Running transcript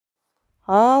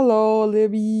Hello,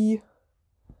 Libby.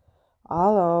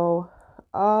 Hello.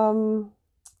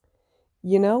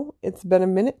 It's been a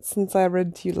minute since I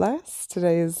read to you last.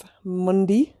 Today is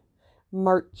Monday,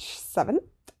 March 7th.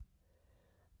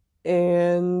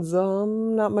 And,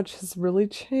 not much has really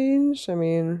changed. I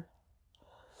mean,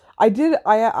 I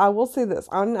will say this.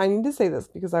 I need to say this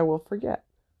because I will forget.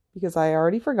 Because I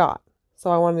already forgot. So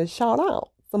I wanted to shout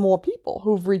out some more people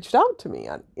who've reached out to me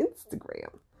on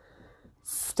Instagram.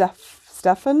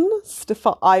 Stefan,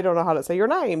 I don't know how to say your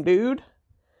name, dude.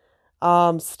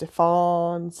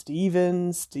 Stefan,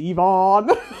 Steven, Stevon.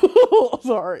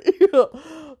 Sorry.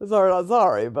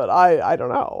 sorry, but I don't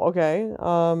know, okay?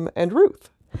 And Ruth.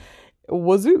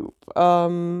 Wazoo.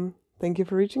 Thank you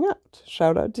for reaching out.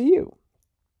 Shout out to you.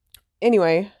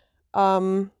 Anyway,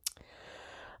 I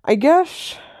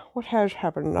guess, what has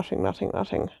happened? Nothing.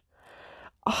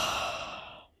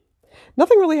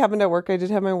 Nothing really happened at work. I did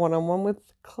have my one-on-one with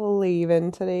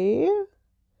Claven today.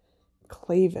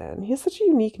 Claven. He has such a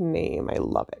unique name. I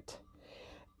love it.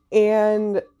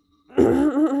 And,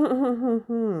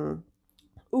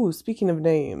 ooh, speaking of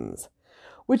names,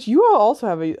 which you all also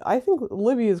have I think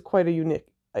Libby is quite a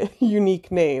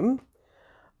unique name.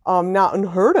 Not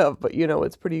unheard of, but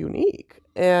it's pretty unique.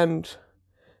 And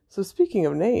so speaking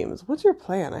of names, what's your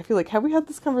plan? I feel like, have we had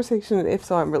this conversation? And if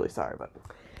so, I'm really sorry, but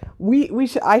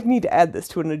I need to add this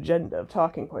to an agenda of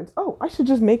talking points. Oh, I should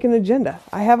just make an agenda.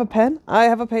 I have a pen. I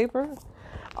have a paper.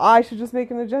 I should just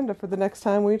make an agenda for the next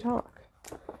time we talk.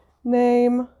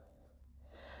 Name.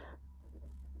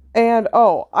 And,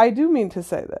 I do mean to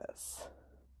say this.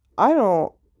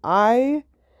 I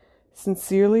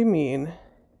sincerely mean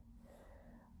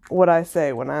what I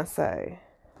say when I say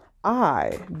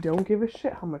I don't give a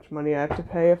shit how much money I have to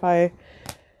pay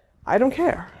I don't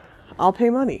care. I'll pay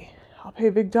money. I'll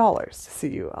pay big dollars to see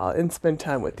you and spend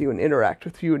time with you and interact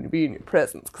with you and be in your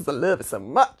presence because I love you so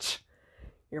much.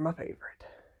 You're my favorite.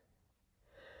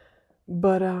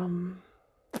 But,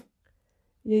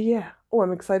 yeah. Oh,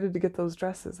 I'm excited to get those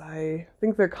dresses. I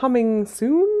think they're coming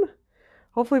soon.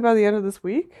 Hopefully by the end of this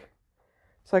week.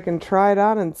 So I can try it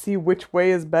on and see which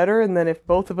way is better. And then if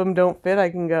both of them don't fit,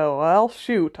 I can go, well,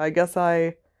 shoot. I guess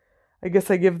I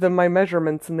give them my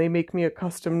measurements and they make me a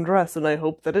custom dress and I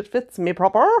hope that it fits me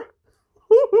proper.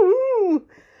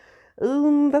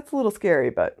 That's a little scary,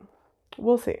 but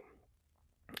we'll see.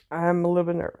 I'm a little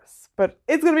bit nervous, but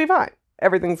it's going to be fine.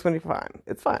 Everything's going to be fine.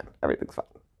 It's fine. Everything's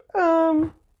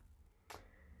fine.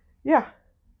 Yeah.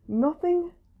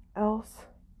 Nothing else.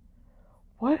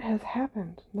 What has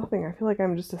happened? Nothing. I feel like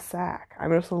I'm just a sack.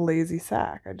 I'm just a lazy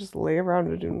sack. I just lay around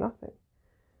and do nothing.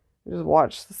 I just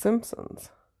watch The Simpsons.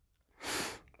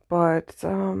 But,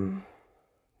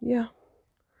 yeah.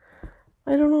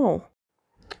 I don't know.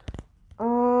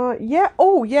 Yeah.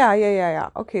 Oh, yeah.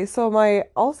 Okay, so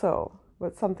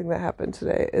but something that happened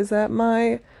today is that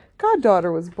my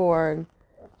goddaughter was born.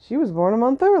 She was born a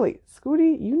month early.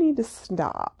 Scooty, you need to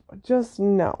stop. Just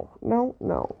no.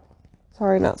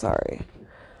 Sorry, not sorry.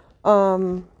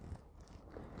 But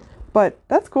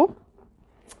that's cool.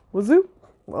 Wazoo.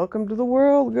 Welcome to the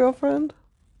world, girlfriend.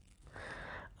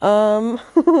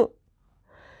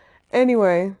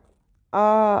 Anyway,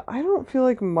 I don't feel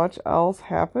like much else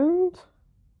happened.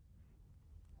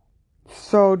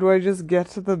 So do I just get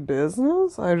to the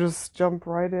business? I just jump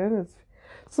right in?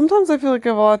 Sometimes I feel like I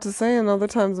have a lot to say, and other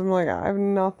times I'm like, I have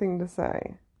nothing to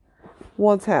say.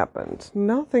 What's happened?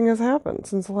 Nothing has happened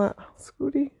since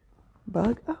Scooty?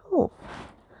 Bug? Oh.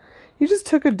 He just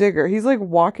took a digger. He's like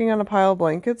walking on a pile of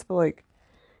blankets, but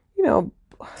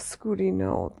Scooty,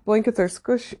 no. Blankets are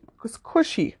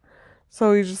squishy.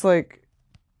 So he just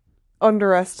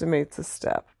underestimates his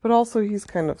step. But also he's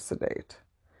kind of sedate.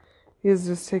 He has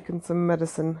just taken some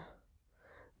medicine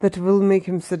that will make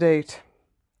him sedate.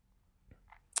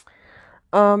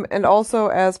 And also,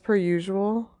 as per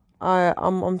usual,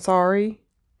 I'm sorry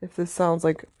if this sounds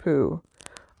like poo,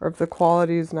 or if the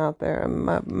quality is not there.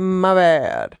 My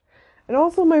bad. And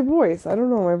also my voice. I don't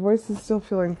know. My voice is still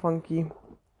feeling funky.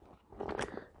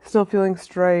 Still feeling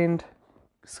strained.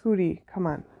 Scooty, come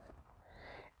on.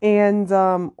 And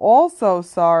also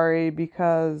sorry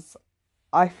because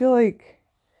I feel like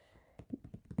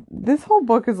this whole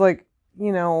book is going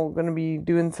to be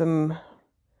doing some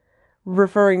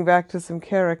referring back to some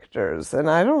characters, and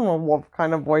I don't know what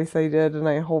kind of voice I did, and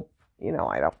I hope, I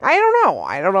don't know.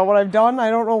 I don't know what I've done. I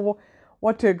don't know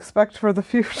what to expect for the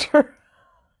future.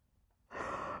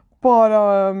 But,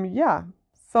 yeah.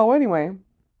 So anyway,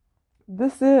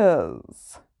 this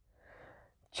is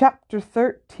chapter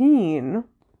 13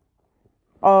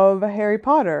 of Harry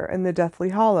Potter and the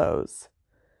Deathly Hallows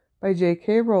by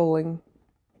J.K. Rowling.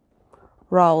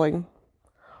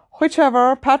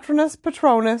 whichever, Patronus,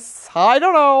 Patronus. I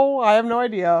don't know. I have no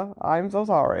idea. I'm so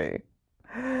sorry.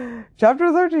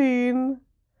 Chapter 13.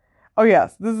 Oh,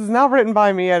 yes. This is not written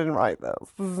by me. I didn't write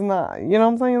this. This is not, you know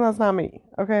what I'm saying? That's not me.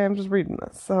 Okay, I'm just reading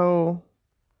this. So,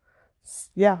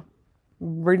 yeah.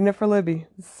 Reading it for Libby.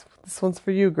 This one's for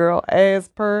you, girl. As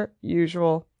per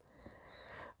usual.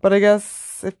 But I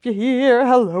guess if you're here,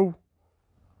 hello.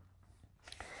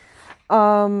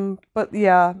 But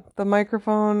yeah, the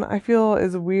microphone I feel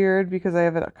is weird because I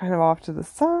have it kind of off to the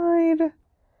side.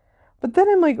 But then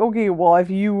I'm like, okay, well, if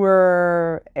you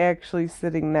were actually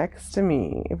sitting next to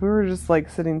me, if we were just like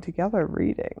sitting together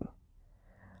reading,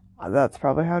 that's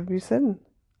probably how it'd be sitting.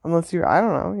 Unless you're, I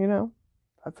don't know, you know,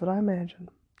 that's what I imagine.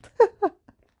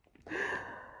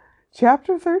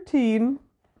 Chapter 13,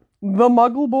 The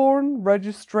Muggle-born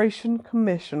Registration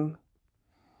Commission.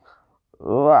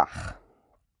 Ugh.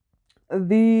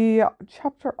 The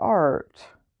chapter art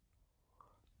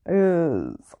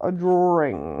is a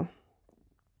drawing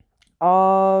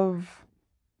of,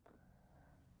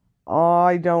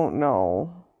 I don't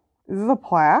know. Is this a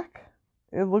plaque?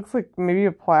 It looks like maybe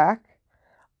a plaque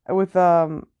with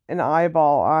an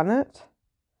eyeball on it.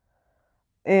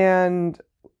 And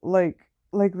like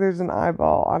there's an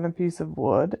eyeball on a piece of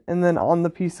wood, and then on the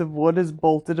piece of wood is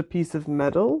bolted a piece of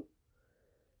metal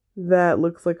that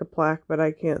looks like a plaque, but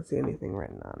I can't see anything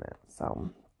written on it.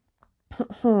 So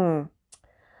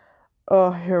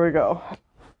oh, here we go.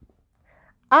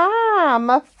 "Ah,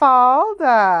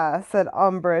 Mafalda," said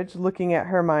Umbridge, looking at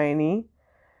Hermione.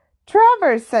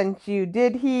 "Trevor sent you,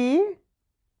 did he?"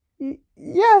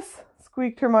 Yes,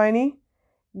 squeaked Hermione.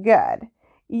 "Good.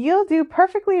 You'll do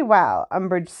perfectly well,"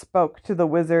 Umbridge spoke to the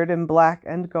wizard in black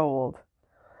and gold.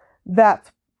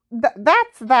 That's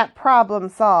that problem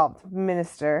solved,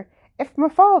 Minister. If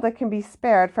Mafalda can be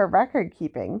spared for record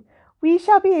keeping, we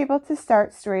shall be able to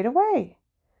start straight away."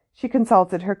 She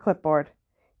consulted her clipboard.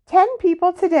 10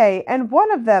 people today, and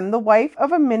one of them the wife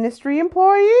of a ministry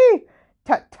employee.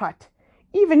 Tut tut.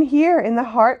 Even here in the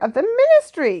heart of the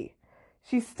ministry.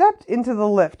 She stepped into the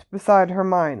lift beside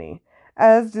Hermione,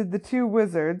 as did the two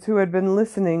wizards who had been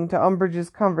listening to Umbridge's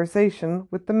conversation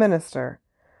with the minister.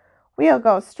 "We'll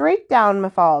go straight down,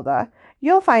 Mafalda.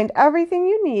 You'll find everything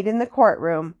you need in the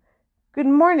courtroom. Good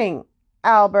morning,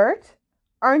 Albert.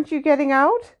 Aren't you getting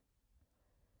out?"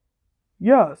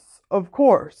 "Yes, of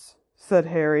course," said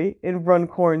Harry in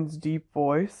Runcorn's deep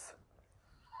voice.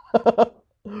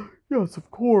 "Yes, of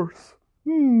course.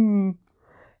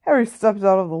 Harry stepped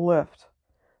out of the lift.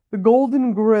 The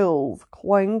golden grills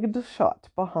clanged shut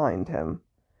behind him.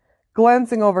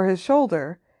 Glancing over his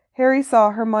shoulder, Harry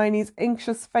saw Hermione's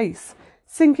anxious face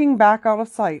sinking back out of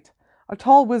sight, a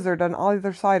tall wizard on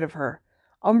either side of her,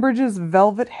 Umbridge's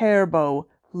velvet hair bow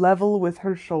level with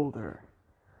her shoulder.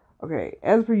 Okay,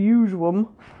 as per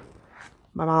usual,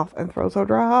 my mouth and throat so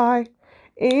dry,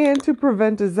 and to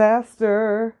prevent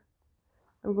disaster,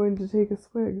 I'm going to take a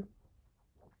swig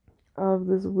of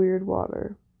this weird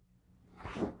water.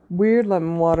 Weird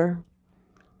lemon water.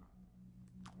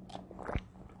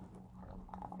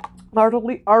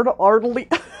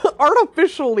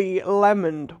 Artificially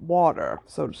lemoned water,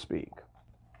 so to speak.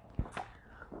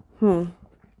 And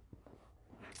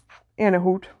a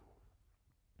hoot.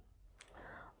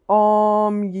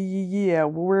 Yeah,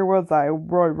 where was I?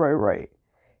 Right.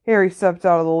 Harry stepped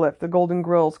out of the lift. The golden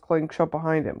grills clanked shut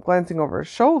behind him. Glancing over his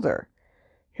shoulder,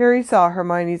 Harry saw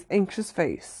Hermione's anxious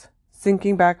face,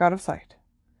 sinking back out of sight.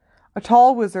 A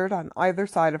tall wizard on either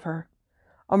side of her.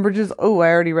 Umbridge's... Oh, I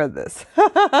already read this.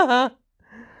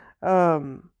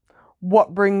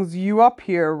 What brings you up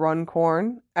here,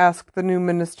 Runcorn? Asked the new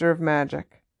Minister of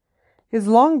Magic. His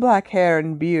long black hair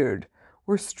and beard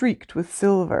were streaked with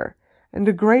silver, and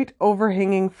a great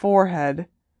overhanging forehead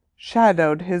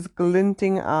shadowed his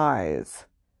glinting eyes.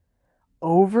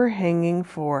 Overhanging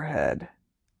forehead.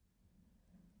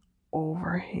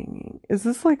 Overhanging. Is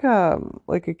this like a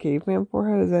caveman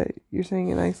forehead? Is that you're saying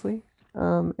it nicely?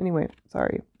 Anyway,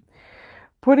 sorry.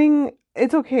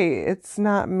 It's okay. It's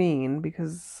not mean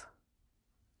because,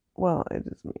 well, it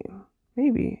is mean.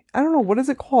 Maybe. I don't know. What is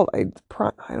it called? I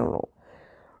don't know.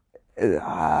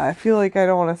 I feel like I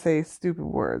don't want to say stupid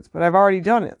words, but I've already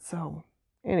done it, so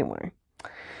anyway.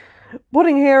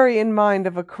 Putting Harry in mind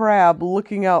of a crab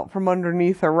looking out from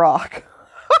underneath a rock.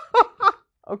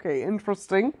 Okay,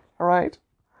 interesting. All right.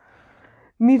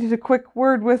 Needed a quick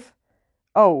word with...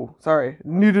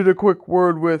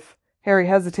 Harry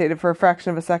hesitated for a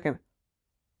fraction of a second.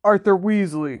 Arthur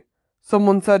Weasley.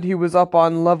 Someone said he was up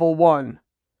on level 1.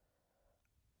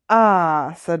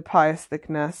 Ah, said Pious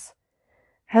Thickness.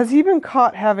 Has he been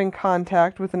caught having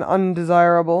contact with an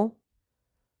undesirable?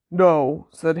 No,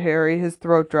 said Harry, his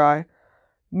throat dry.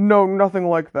 No, nothing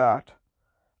like that.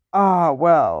 Ah,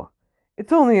 well,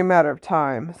 it's only a matter of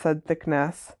time, said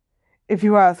Thickness. If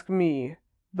you ask me,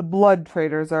 the blood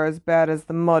traitors are as bad as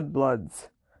the mudbloods.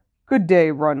 Good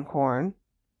day, Runcorn.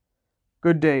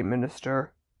 Good day,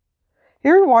 Minister.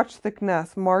 Harry watched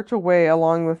Thickness march away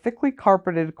along the thickly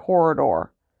carpeted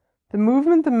corridor. The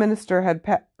movement the minister had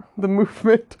the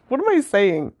movement. What am I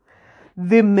saying?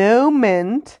 The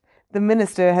moment the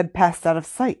minister had passed out of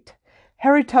sight,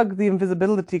 Harry tugged the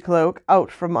invisibility cloak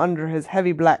out from under his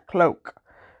heavy black cloak,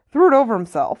 threw it over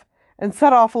himself, and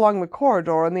set off along the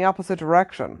corridor in the opposite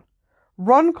direction.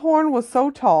 Runcorn was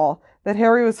so tall that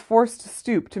Harry was forced to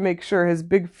stoop to make sure his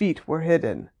big feet were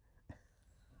hidden.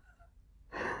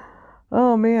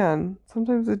 Oh man,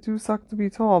 sometimes it do suck to be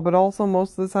tall, but also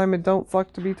most of the time it don't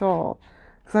suck to be tall.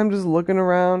 Because I'm just looking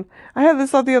around. I had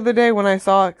this thought the other day when I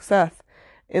saw Seth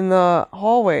in the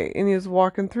hallway and he was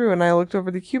walking through and I looked over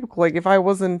the cubicle. Like if I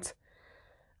wasn't,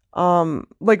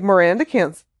 like Miranda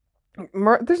can't,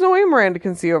 there's no way Miranda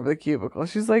can see over the cubicle.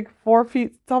 She's like 4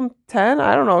 feet, 10,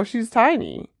 I don't know, she's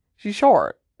tiny. She's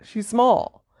short. She's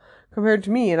small compared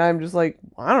to me and I'm just like,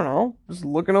 I don't know, just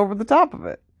looking over the top of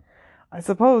it. I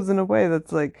suppose in a way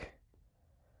that's like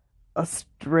a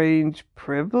strange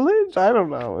privilege. I don't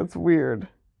know. It's weird.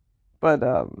 But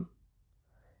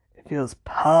it feels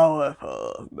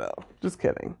powerful. No, just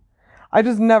kidding. I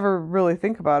just never really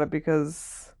think about it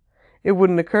because it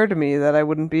wouldn't occur to me that I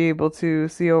wouldn't be able to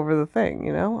see over the thing,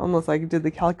 you know, unless I did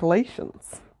the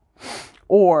calculations.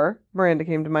 Or Miranda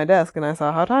came to my desk and I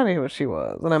saw how tiny she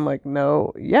was. And I'm like,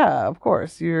 no, yeah, of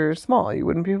course, you're small. You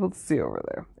wouldn't be able to see over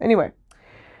there. Anyway.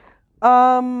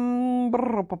 Where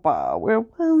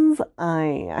was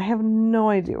I? I have no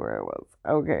idea where I was.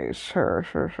 Okay, sure.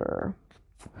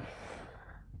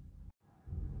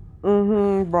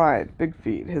 Right, big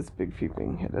feet. His big feet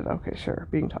being hidden. Okay, sure,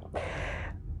 being tall.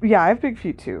 Yeah, I have big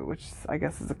feet too, which I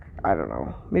guess is, I don't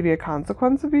know, maybe a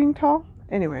consequence of being tall?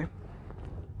 Anyway.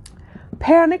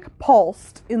 Panic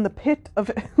pulsed in the pit of...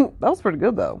 That was pretty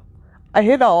good, though. I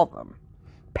hit all of them.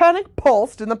 Panic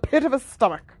pulsed in the pit of his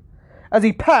stomach as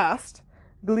he passed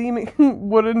gleaming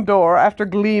wooden door after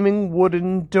gleaming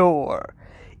wooden door,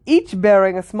 each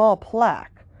bearing a small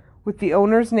plaque with the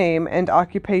owner's name and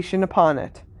occupation upon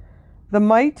it. The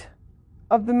might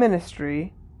of the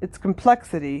ministry, its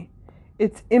complexity,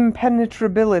 its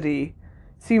impenetrability,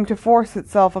 seemed to force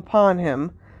itself upon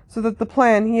him, so that the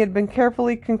plan he had been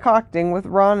carefully concocting with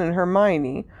Ron and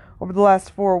Hermione over the last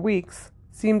 4 weeks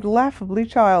seemed laughably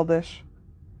childish.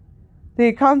 They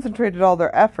had concentrated all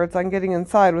their efforts on getting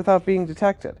inside without being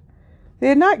detected. They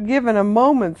had not given a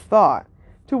moment's thought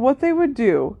to what they would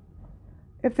do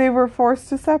if they were forced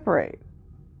to separate.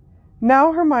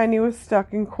 Now Hermione was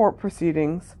stuck in court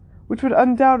proceedings, which would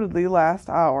undoubtedly last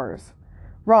hours.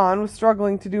 Ron was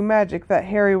struggling to do magic that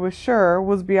Harry was sure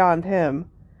was beyond him.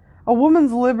 A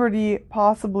woman's liberty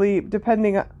possibly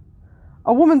depending on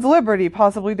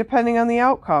the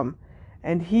outcome,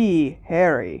 and he,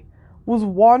 Harry, was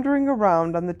wandering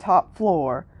around on the top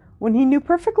floor when he knew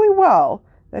perfectly well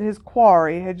that his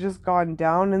quarry had just gone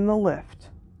down in the lift.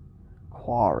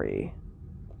 Quarry.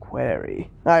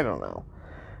 I don't know.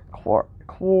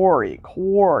 Quarry.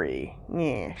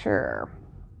 Yeah, sure.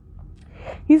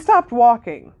 He stopped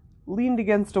walking, leaned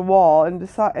against a wall, and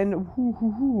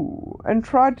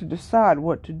tried to decide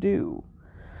what to do.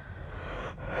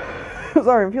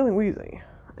 Sorry, I'm feeling wheezy.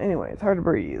 Anyway, it's hard to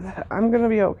breathe. I'm gonna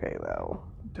be okay, though.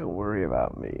 Don't worry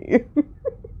about me.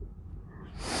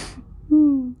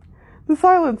 The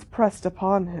silence pressed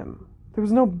upon him. There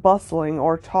was no bustling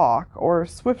or talk or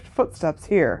swift footsteps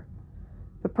here.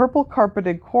 The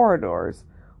purple-carpeted corridors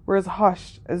were as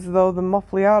hushed as though the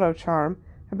Muffliato charm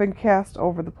had been cast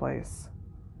over the place.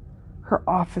 Her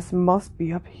office must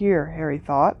be up here, Harry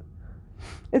thought.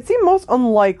 It seemed most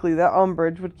unlikely that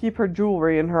Umbridge would keep her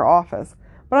jewelry in her office,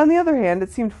 but on the other hand,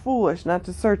 it seemed foolish not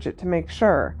to search it to make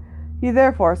sure. He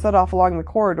therefore set off along the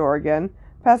corridor again,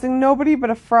 passing nobody but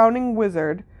a frowning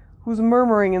wizard who was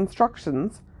murmuring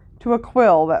instructions to a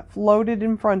quill that floated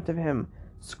in front of him,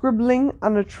 scribbling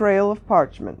on a trail of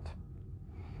parchment.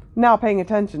 Now paying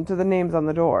attention to the names on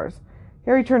the doors,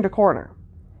 Harry turned a corner.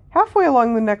 Halfway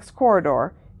along the next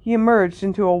corridor, he emerged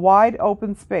into a wide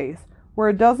open space where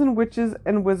a dozen witches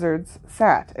and wizards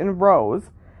sat in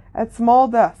rows at small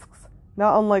desks,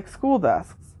 not unlike school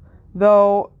desks,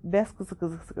 though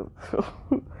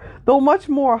much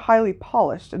more highly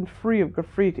polished and free of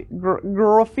graffiti.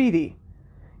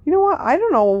 You know what? I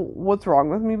don't know what's wrong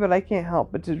with me, but I can't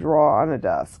help but to draw on a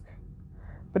desk.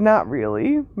 But not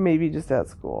really. Maybe just at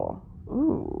school.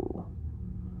 Ooh.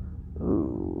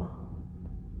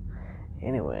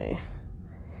 Anyway,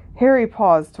 Harry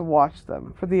paused to watch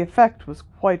them, for the effect was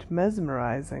quite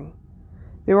mesmerizing.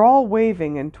 They were all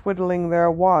waving and twiddling their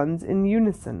wands in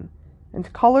unison,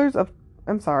 and colors of...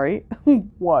 I'm sorry,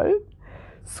 what?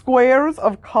 Squares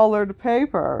of colored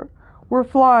paper were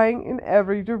flying in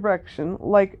every direction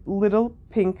like little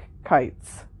pink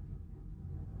kites.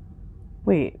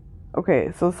 Wait,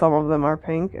 okay, so some of them are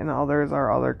pink and others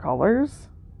are other colors?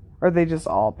 Or are they just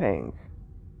all pink?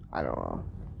 I don't know.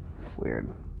 Weird.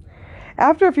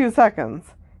 After a few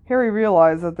seconds, Harry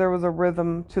realized that there was a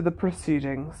rhythm to the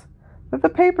proceedings, that the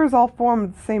papers all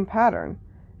formed the same pattern,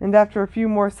 and after a few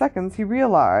more seconds he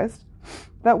realized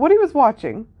that what he was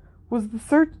watching was the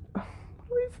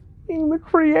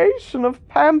creation of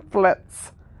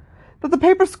pamphlets, that the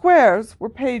paper squares were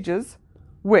pages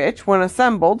which, when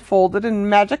assembled, folded, and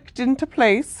magicked into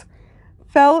place,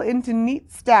 fell into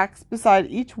neat stacks beside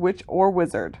each witch or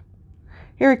wizard.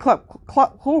 Harry crept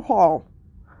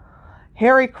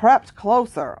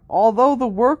closer, although the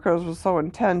workers were so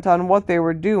intent on what they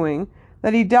were doing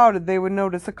that he doubted they would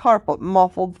notice a carpet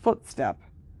muffled footstep,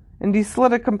 and he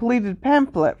slid a completed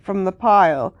pamphlet from the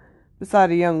pile beside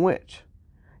a young witch.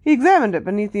 He examined it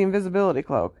beneath the invisibility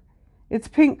cloak. Its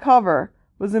pink cover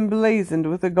was emblazoned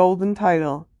with a golden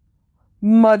title,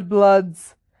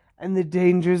 Mudbloods, and the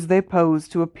dangers they pose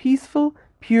to a peaceful,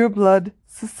 pure-blood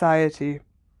society.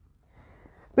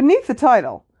 Beneath the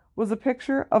title was a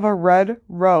picture of a red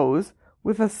rose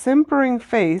with a simpering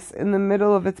face in the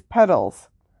middle of its petals,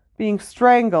 being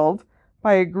strangled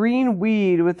by a green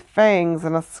weed with fangs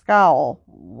and a scowl.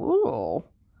 Ooh.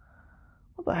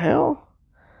 What the hell?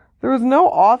 There was no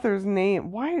author's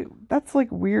name. Why? That's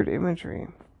like weird imagery.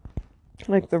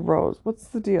 Like the rose. What's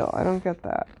the deal? I don't get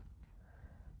that.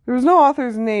 There was no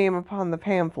author's name upon the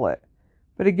pamphlet,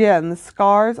 but again, the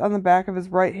scars on the back of his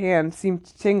right hand seemed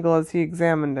to tingle as he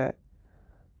examined it.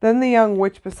 Then the young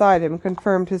witch beside him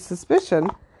confirmed his suspicion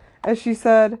as she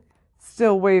said,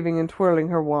 still waving and twirling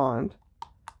her wand,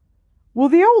 "Will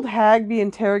the old hag be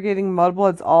interrogating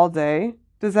mudbloods all day?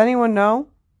 Does anyone know?"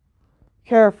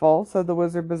 "Careful," said the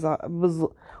wizard beside her.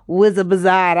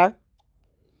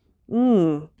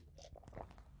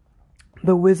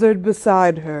 The wizard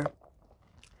beside her.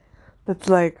 That's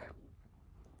like,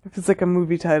 if it's like a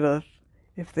movie title,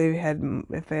 if they had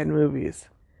movies.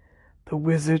 The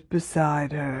wizard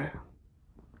beside her.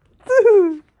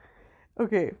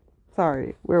 Okay,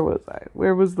 sorry. Where was I?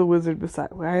 Where was the wizard beside?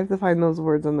 I have to find those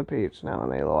words on the page now,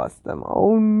 and I lost them.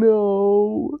 Oh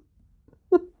no!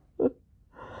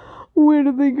 Where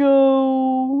did they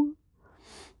go?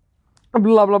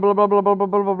 Blah blah blah blah blah blah blah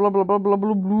blah blah blah blah blah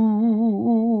blah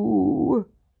blah.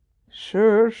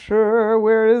 Sure.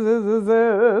 Where is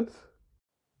it?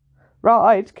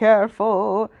 Right,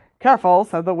 careful,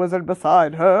 said the wizard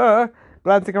beside her.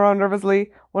 Glancing around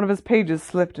nervously, one of his pages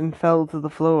slipped and fell to the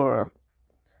floor.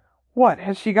 What,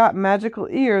 has she got magical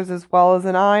ears as well as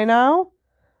an eye now?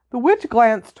 The witch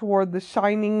glanced toward the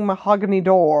shining mahogany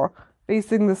door,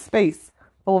 facing the space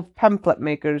full of pamphlet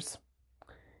makers.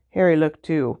 Harry looked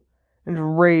too,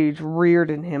 and rage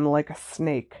reared in him like a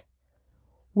snake.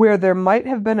 Where there might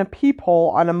have been a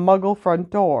peephole on a Muggle front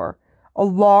door, a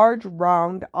large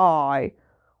round eye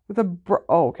with a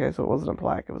okay, so it wasn't a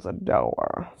plaque, it was a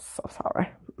door. So sorry.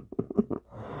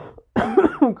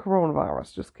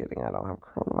 Coronavirus, just kidding, I don't have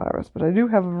coronavirus, but I do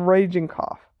have a raging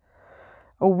cough.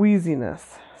 A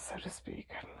wheeziness, so to speak.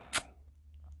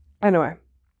 Anyway.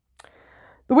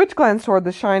 The witch glanced toward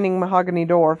the shining mahogany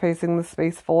door facing the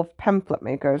space full of pamphlet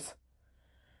makers.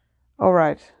 "Oh,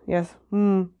 right. Yes.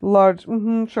 Large.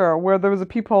 Sure. Where there was a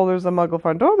peephole, there's a Muggle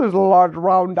front door. There's a large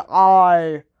round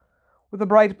eye with a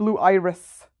bright blue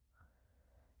iris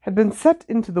had been set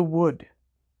into the wood.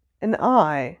 An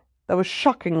eye that was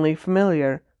shockingly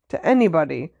familiar to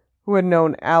anybody who had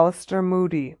known Alistair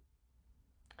Moody.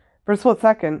 For a split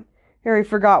second, Harry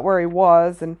forgot where he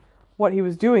was and what he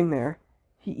was doing there.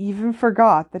 He even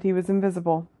forgot that he was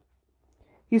invisible.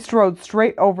 He strode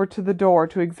straight over to the door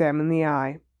to examine the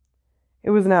eye. It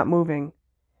was not moving.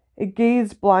 It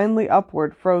gazed blindly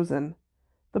upward, frozen.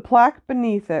 The plaque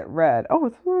beneath it read,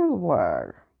 it's a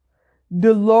flag.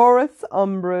 Dolores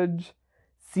Umbridge,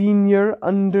 Senior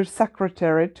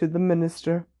Under-Secretary to the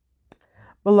Minister.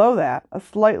 Below that, a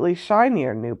slightly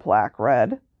shinier new plaque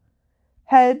read,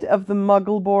 Head of the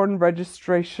Muggle-born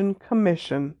Registration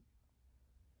Commission.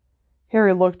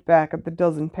 Harry looked back at the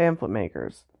dozen pamphlet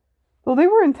makers. Though they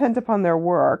were intent upon their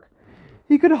work,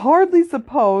 he could hardly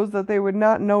suppose that they would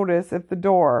not notice if the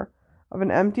door of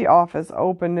an empty office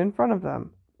opened in front of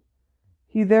them.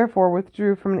 He therefore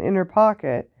withdrew from an inner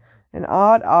pocket an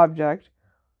odd object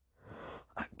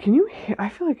Can you hear? I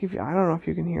feel like I don't know if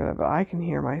you can hear that, but I can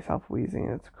hear myself wheezing.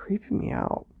 It's creeping me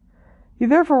out. He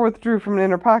therefore withdrew from an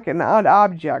inner pocket an odd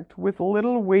object with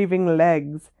little waving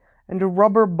legs and a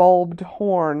rubber-bulbed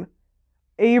horn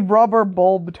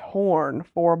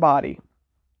for a body.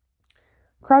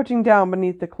 Crouching down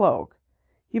beneath the cloak,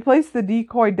 he placed the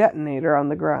decoy detonator on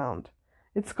the ground.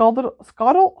 It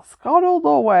scuttled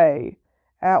away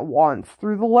at once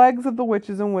through the legs of the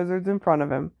witches and wizards in front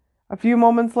of him. A few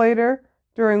moments later,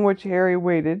 during which Harry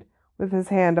waited with his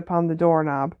hand upon the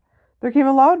doorknob, there came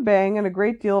a loud bang and a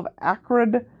great deal of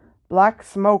acrid black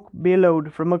smoke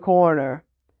billowed from a corner.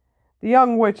 The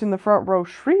young witch in the front row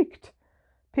shrieked.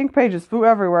 Pink pages flew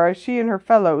everywhere as she and her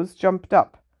fellows jumped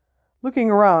up,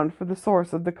 looking around for the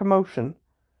source of the commotion.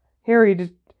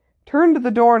 Harry turned to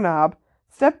the doorknob,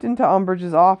 stepped into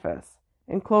Umbridge's office,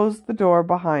 and closed the door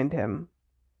behind him.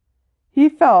 He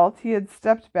felt he had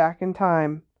stepped back in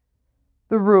time.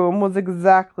 The room was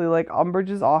exactly like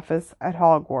Umbridge's office at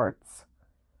Hogwarts.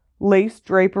 Lace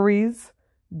draperies,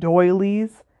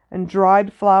 doilies, and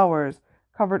dried flowers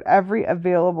covered every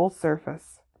available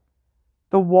surface.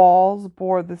 The walls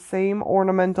bore the same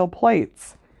ornamental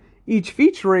plates, each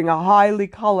featuring a highly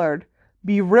colored,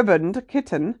 beribboned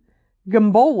kitten,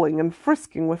 gamboling and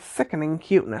frisking with sickening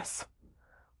cuteness.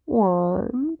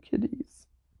 One, kitties.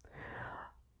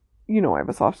 You know I have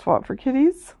a soft spot for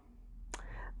kitties.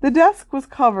 The desk was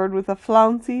covered with a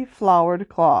flouncy, flowered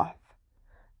cloth.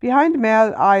 Behind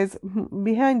Mad Eye's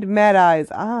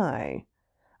eye,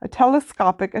 a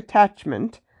telescopic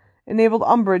attachment enabled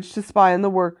Umbridge to spy on the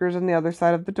workers on the other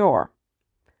side of the door.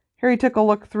 Harry took a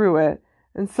look through it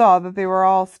and saw that they were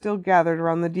all still gathered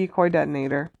around the decoy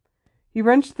detonator. He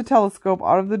wrenched the telescope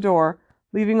out of the door,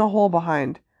 leaving a hole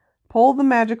behind, pulled the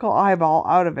magical eyeball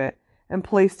out of it, and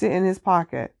placed it in his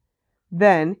pocket.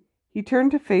 Then he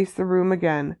turned to face the room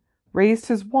again, raised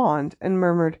his wand, and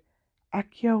murmured,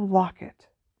 "Accio Locket."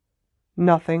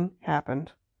 Nothing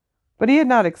happened. But he had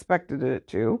not expected it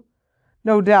to.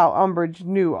 No doubt Umbridge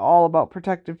knew all about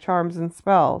protective charms and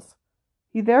spells.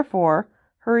 He therefore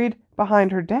hurried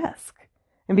behind her desk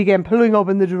and began pulling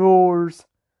open the drawers.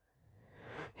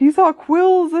 He saw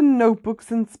quills and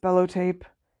notebooks and spellotape,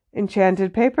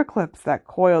 enchanted paper clips that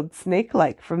coiled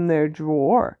snake-like from their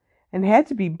drawer and had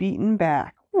to be beaten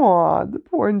back. Aw, the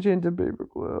poor enchanted paper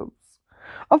clips.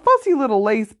 A fussy little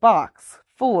lace box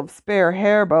full of spare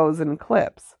hair bows and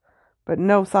clips, but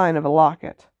no sign of a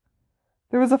locket.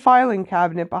 There was a filing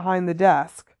cabinet behind the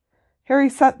desk. Harry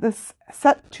set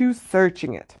to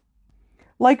searching it.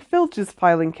 Like Filch's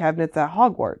filing cabinets at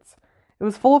Hogwarts, it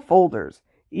was full of folders,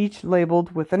 each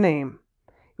labeled with a name.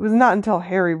 It was not until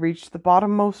Harry reached the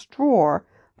bottommost drawer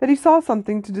that he saw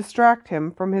something to distract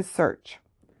him from his search.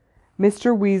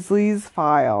 Mr. Weasley's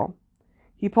file.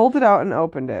 He pulled it out and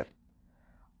opened it.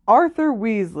 Arthur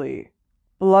Weasley.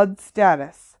 Blood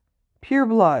status. Pure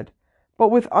blood, but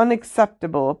with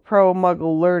unacceptable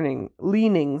pro-Muggle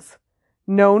leanings.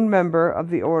 Known member of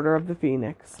the Order of the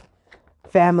Phoenix.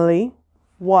 Family.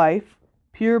 Wife.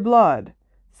 Pure blood.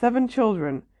 7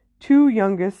 children. 2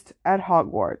 youngest at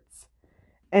Hogwarts.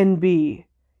 N.B.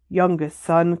 Youngest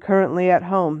son currently at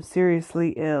home,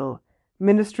 seriously ill.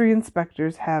 Ministry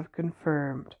inspectors have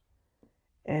confirmed.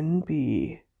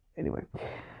 N.B. Anyway.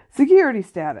 Security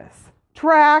status.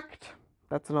 Tracked.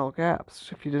 That's in all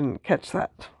caps, if you didn't catch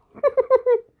that.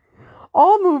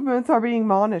 All movements are being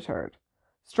monitored.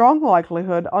 Strong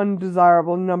likelihood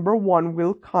undesirable number 1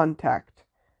 will contact.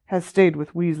 Has stayed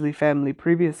with Weasley family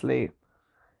previously.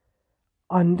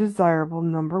 Undesirable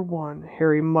number 1,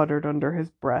 Harry muttered under his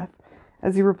breath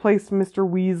as he replaced Mr.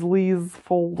 Weasley's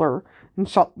folder and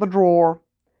shut the drawer.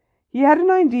 He had an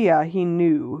idea he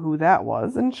knew who that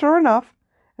was, and sure enough,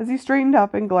 as he straightened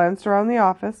up and glanced around the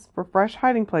office for fresh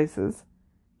hiding places,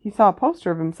 he saw a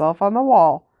poster of himself on the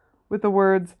wall with the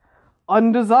words,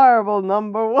 "Undesirable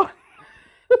number 1,"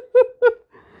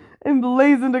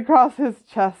 emblazoned across his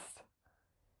chest.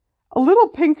 A little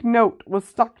pink note was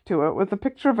stuck to it with a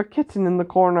picture of a kitten in the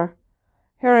corner.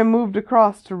 Harry moved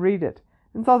across to read it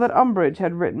and saw that Umbridge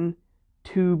had written,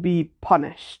 "To be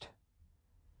punished."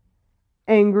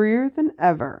 Angrier than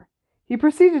ever, he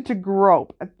proceeded to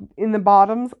grope in the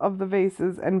bottoms of the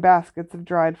vases and baskets of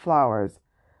dried flowers,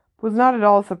 but was not at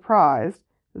all surprised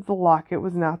that the locket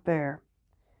was not there.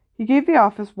 He gave the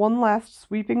office one last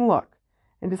sweeping look,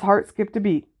 and his heart skipped a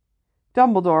beat.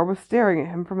 Dumbledore was staring at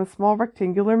him from a small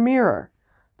rectangular mirror,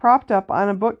 propped up on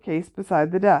a bookcase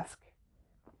beside the desk.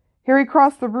 Harry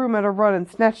crossed the room at a run and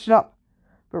snatched it up,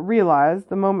 but realized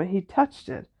the moment he touched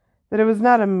it that it was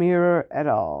not a mirror at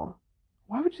all.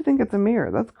 Why would you think it's a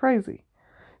mirror? That's crazy.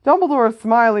 Dumbledore was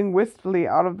smiling wistfully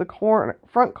out of the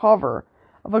front cover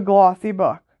of a glossy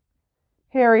book.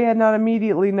 Harry had not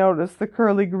immediately noticed the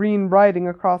curly green writing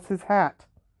across his hat.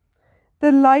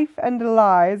 The Life and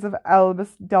Lies of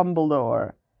Albus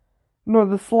Dumbledore, nor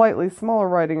the slightly smaller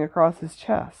writing across his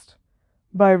chest.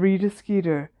 By Rita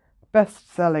Skeeter,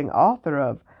 best-selling author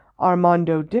of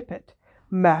Armando Dippet,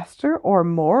 Master or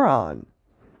Moron.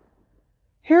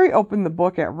 Harry opened the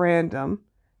book at random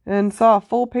and saw a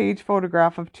full-page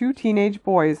photograph of two teenage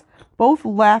boys, both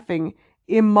laughing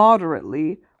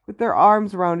immoderately with their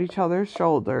arms around each other's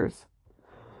shoulders.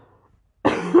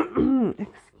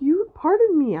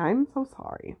 Pardon me, I'm so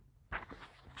sorry.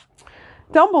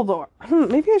 Dumbledore.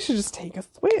 Maybe I should just take a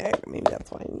swig. Maybe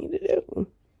that's what I need to do.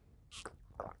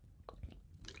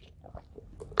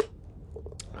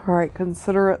 Alright,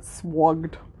 consider it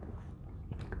swagged.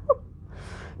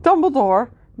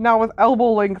 Dumbledore, now with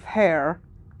elbow-length hair,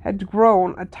 had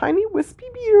grown a tiny wispy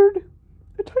beard.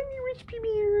 A tiny wispy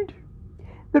beard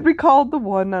that recalled the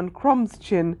one on Crumb's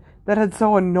chin that had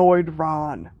so annoyed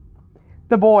Ron.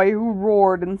 The boy who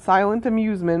roared in silent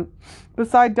amusement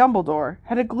beside Dumbledore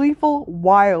had a gleeful,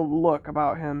 wild look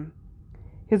about him.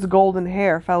 His golden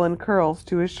hair fell in curls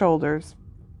to his shoulders.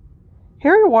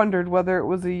 Harry wondered whether it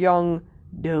was a young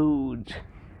Doge.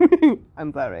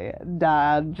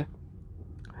 Dodge.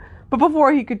 But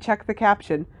before he could check the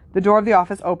caption, the door of the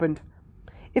office opened.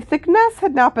 If Thickness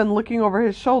had not been looking over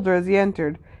his shoulder as he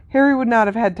entered, Harry would not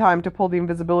have had time to pull the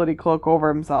invisibility cloak over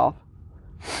himself.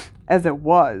 As it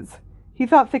was, he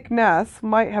thought Thickness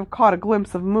might have caught a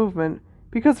glimpse of movement,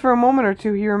 because for a moment or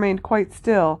two he remained quite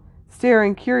still,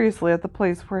 staring curiously at the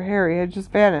place where Harry had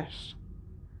just vanished.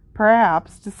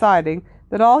 Perhaps deciding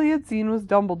that all he had seen was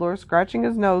Dumbledore scratching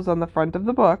his nose on the front of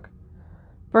the book,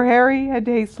 for Harry had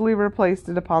hastily replaced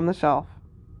it upon the shelf.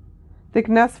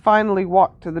 Thickness finally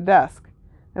walked to the desk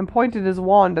and pointed his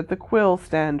wand at the quill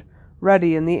stand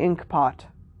ready in the ink pot.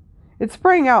 It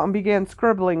sprang out and began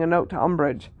scribbling a note to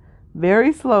Umbridge.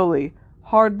 Very slowly,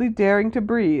 hardly daring to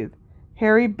breathe,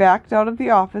 Harry backed out of the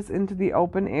office into the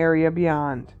open area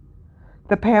beyond.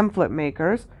 The pamphlet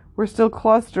makers were still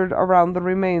clustered around the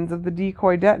remains of the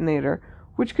decoy detonator,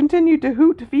 which continued to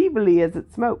hoot feebly as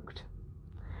it smoked.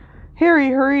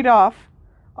 Harry hurried off,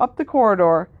 up the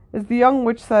corridor, as the young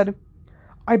witch said,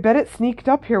 I bet it sneaked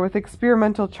up here with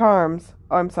experimental charms.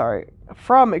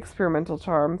 From experimental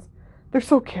charms. They're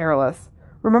so careless.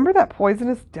 Remember that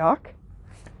poisonous duck?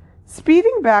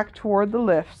 Speeding back toward the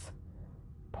lifts.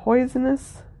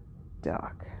 Poisonous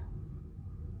duck.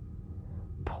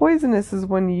 Poisonous is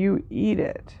when you eat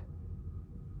it.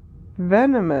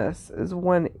 Venomous is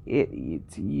when it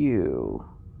eats you.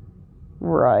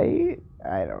 Right?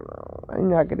 I don't know. I'm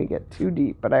not going to get too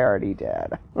deep, but I already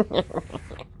did.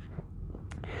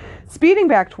 Speeding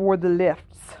back toward the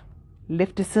lifts.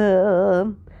 Lift us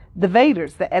up. The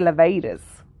Vaders, the elevators.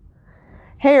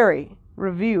 Harry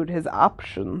reviewed his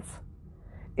options.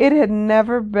 It had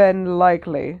never been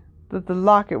likely that the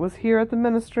locket was here at the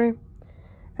Ministry,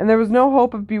 and there was no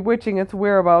hope of bewitching its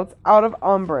whereabouts out of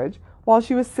Umbridge while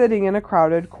she was sitting in a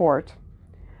crowded court.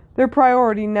 Their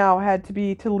priority now had to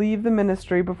be to leave the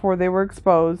Ministry before they were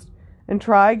exposed and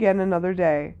try again another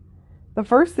day. The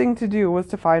first thing to do was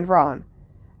to find Ron,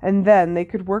 and then they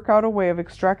could work out a way of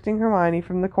extracting Hermione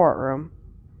from the courtroom.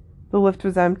 The lift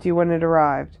was empty when it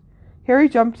arrived. Harry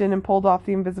jumped in and pulled off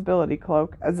the invisibility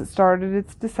cloak as it started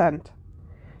its descent.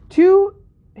 To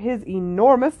his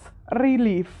enormous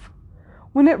relief,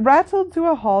 when it rattled to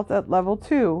a halt at level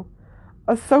 2,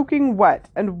 a soaking wet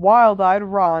and wild-eyed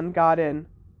Ron got in.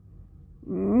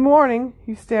 "Morning,"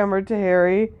 he stammered to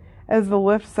Harry as the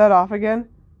lift set off again.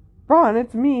 "Ron,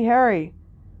 it's me, Harry."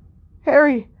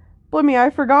 "Harry, blimey, I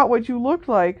forgot what you looked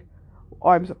like."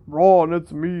 "Ron,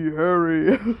 it's me,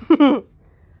 Harry."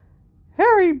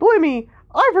 "Harry, blimey,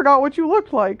 I forgot what you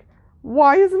looked like.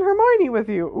 Why isn't Hermione with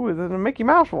you?" Ooh, is it a Mickey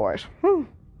Mouse voice?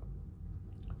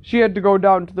 "She had to go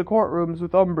down to the courtrooms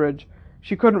with Umbridge.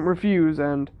 She couldn't refuse,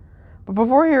 But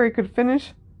before Harry could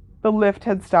finish, the lift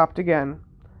had stopped again.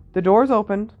 The doors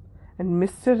opened, and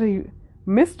Mr.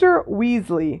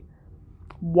 Weasley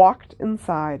walked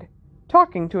inside,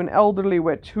 talking to an elderly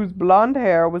witch whose blonde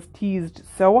hair was teased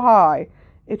so high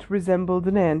it resembled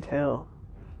an anthill.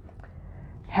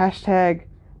 Hashtag,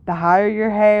 the higher your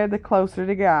hair, the closer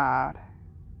to God.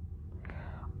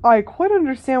 "I quite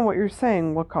understand what you're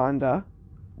saying, Wakanda."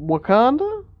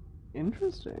 "Wakanda?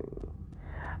 Interesting.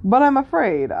 But I'm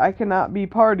afraid I cannot be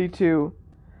party to..."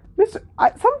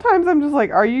 Sometimes I'm just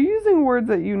like, are you using words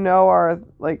that you know are,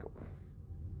 like...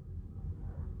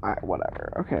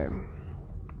 whatever, okay.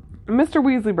 Mr.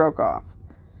 Weasley broke off.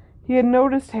 He had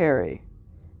noticed Harry.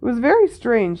 It was very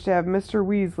strange to have Mr.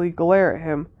 Weasley glare at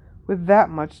him with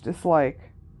that much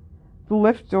dislike. The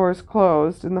lift doors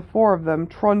closed, and the four of them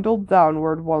trundled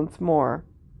downward once more.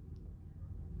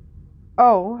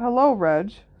 "Oh, hello,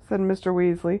 Reg," said Mr.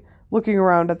 Weasley, looking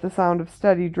around at the sound of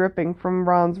steady dripping from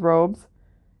Ron's robes.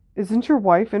 "Isn't your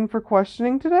wife in for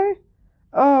questioning today?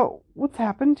 What's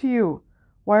happened to you?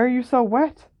 Why are you so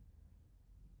wet?"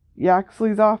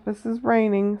 "Yaxley's office is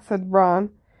raining," said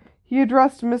Ron. He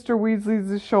addressed Mr.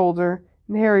 Weasley's shoulder,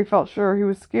 and Harry felt sure he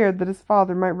was scared that his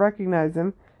father might recognize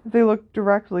him if they looked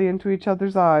directly into each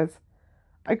other's eyes.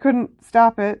 "I couldn't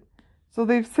stop it, so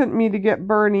they've sent me to get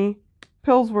Bernie.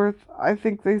 Pillsworth, I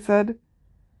think they said."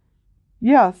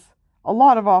 "Yes, a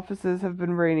lot of offices have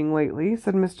been raining lately,"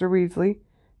 said Mr. Weasley.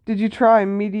 "Did you try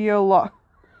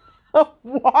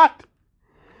What?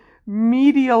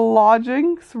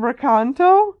 Mediologinx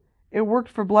Recanto? It worked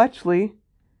for Bletchley."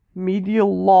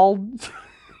 Meteorology.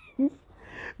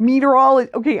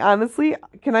 Okay, honestly,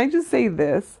 can I just say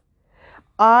this?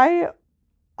 I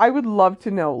would love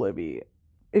to know, Libby,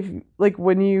 if, like,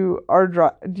 when you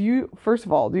are first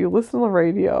of all, do you listen to the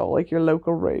radio, like your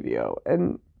local radio?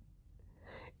 And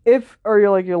or you're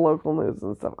like your local news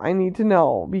and stuff, I need to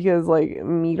know, because, like,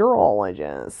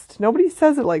 meteorologist, nobody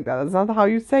says it like that. That's not how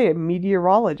you say it.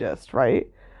 Meteorologist,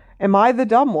 right? Am I the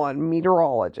dumb one?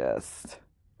 Meteorologist.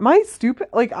 Am I stupid?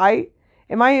 Like,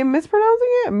 am I mispronouncing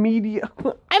it?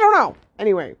 I don't know.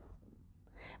 Anyway,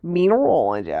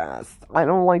 meteorologist. I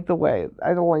don't like the way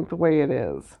it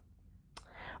is.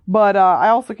 But I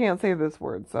also can't say this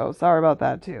word, so sorry about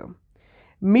that too.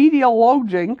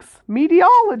 Meteorologinx.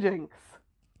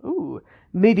 Ooh,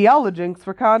 Meteorologinx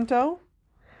Recanto,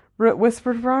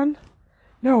 whispered Ron.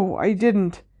 "No, I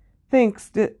didn't.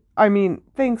 Thanks,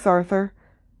 Arthur."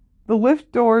 The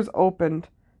lift doors opened.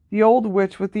 The old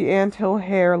witch with the anthill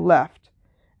hair left,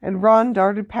 and Ron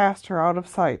darted past her out of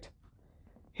sight.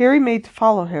 Harry made to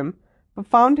follow him, but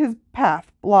found his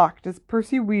path blocked as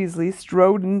Percy Weasley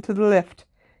strode into the lift,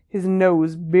 his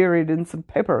nose buried in some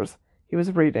papers he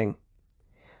was reading.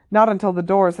 Not until the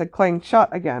doors had clanged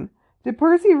shut again did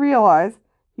Percy realize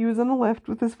he was in a lift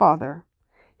with his father.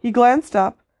 He glanced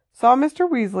up, saw Mr.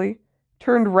 Weasley,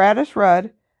 turned radish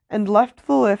red, and left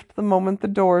the lift the moment the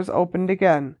doors opened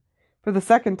again. For the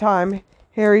second time,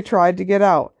 Harry tried to get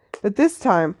out, but this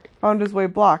time found his way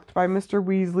blocked by Mr.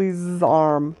 Weasley's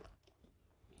arm.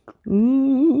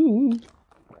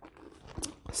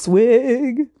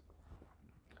 Swig.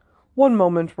 "One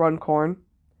moment, Runcorn."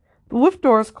 The lift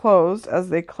doors closed as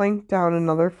they clanked down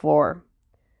another floor.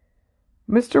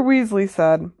 Mr. Weasley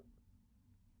said,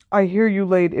 "I hear you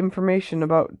laid information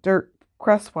about Dirk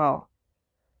Cresswell."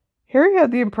 Harry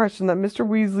had the impression that Mr.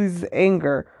 Weasley's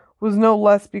anger was no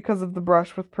less because of the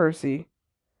brush with Percy.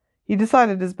 He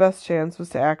decided his best chance was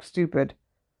to act stupid.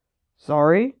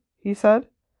 "Sorry?" he said.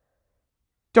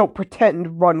 "Don't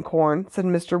pretend, Runcorn," said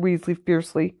Mr. Weasley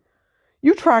fiercely.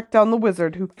 "You tracked down the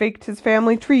wizard who faked his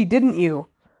family tree, didn't you?"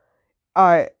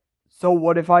 So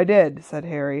what if I did?" said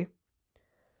Harry.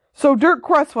 "So Dirk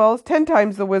Cresswell is 10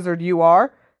 times the wizard you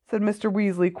are," said Mr.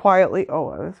 Weasley quietly. Oh,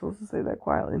 I was supposed to say that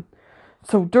quietly.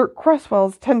 "So Dirk Cresswell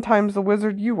is 10 times the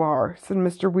wizard you are," said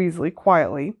Mr. Weasley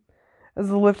quietly, as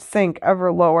the lift sank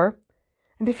ever lower.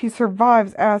 "And if he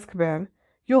survives Azkaban,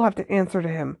 you'll have to answer to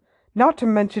him, not to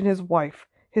mention his wife,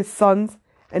 his sons,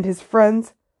 and his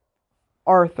friends."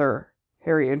 "Arthur,"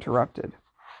 Harry interrupted.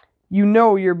 "You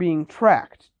know you're being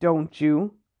tracked, don't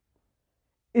you?"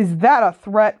 "Is that a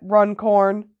threat,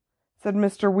 Runcorn?" said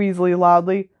Mr. Weasley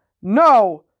loudly.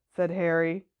 "No," said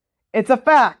Harry. "It's a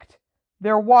fact.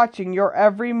 They're watching your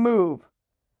every move."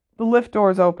 The lift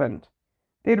doors opened.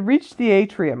 They had reached the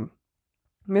atrium.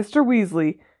 Mr.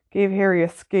 Weasley gave Harry a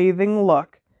scathing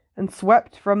look and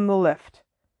swept from the lift.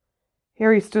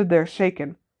 Harry stood there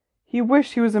shaken. He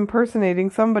wished he was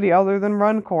impersonating somebody other than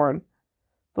Runcorn.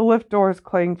 The lift doors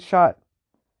clanged shut.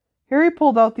 Harry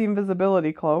pulled out the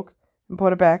invisibility cloak and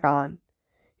put it back on.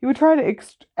 He would try to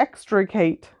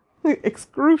excruciate.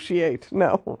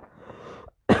 No.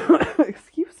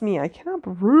 Excuse me, I cannot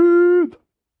breathe.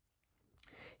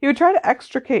 He would try to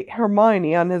extricate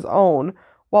Hermione on his own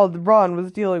while Ron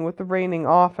was dealing with the reigning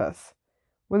office.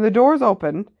 When the doors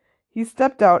opened, he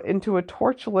stepped out into a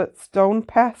torchlit stone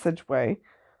passageway,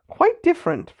 quite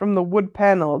different from the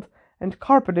wood-paneled and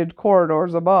carpeted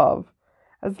corridors above.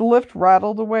 As the lift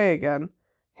rattled away again,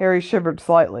 Harry shivered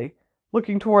slightly,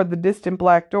 looking toward the distant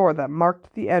black door that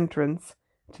marked the entrance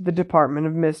to the Department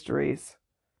of Mysteries.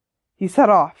 He set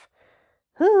off.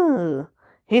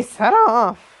 He set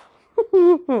off.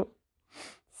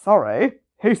 Sorry,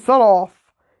 he set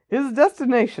off. His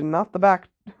destination, not the back...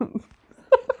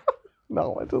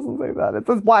 No, it doesn't say that. It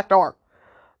says black door.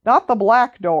 Not the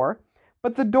black door,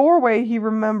 but the doorway he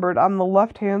remembered on the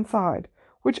left-hand side,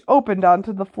 which opened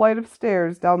onto the flight of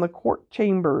stairs down to the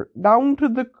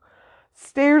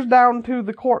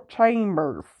court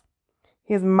chambers.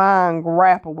 His mind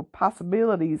grappled with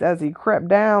possibilities as he crept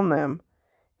down them.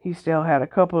 He still had a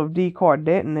couple of decoy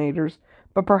detonators,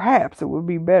 but perhaps it would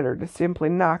be better to simply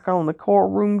knock on the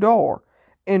courtroom door,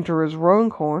 enter his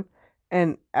Runcorn,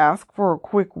 and ask for a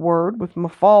quick word with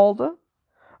Mafalda.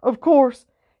 Of course,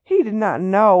 he did not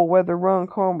know whether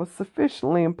Runcorn was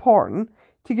sufficiently important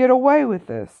to get away with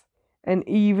this, and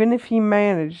even if he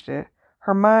managed it,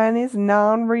 Hermione's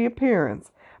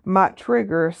non-reappearance might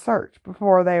trigger a search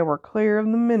before they were clear of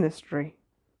the ministry.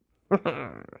 I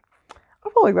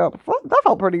feel like that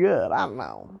felt pretty good. I don't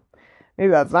know.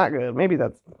 Maybe that's not good. Maybe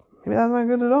that's not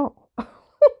good at all.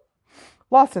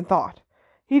 Lost in thought,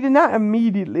 he did not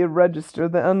immediately register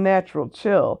the unnatural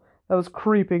chill that was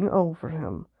creeping over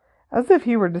him, as if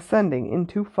he were descending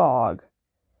into fog.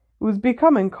 It was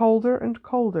becoming colder and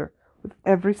colder with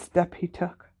every step he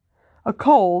took, a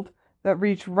cold that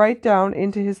reached right down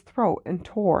into his throat and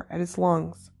tore at his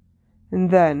lungs.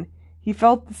 And then he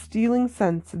felt the stealing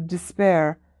sense of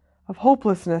despair, of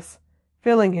hopelessness,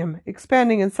 filling him,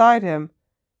 expanding inside him.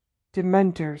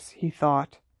 Dementors, he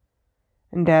thought.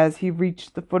 And as he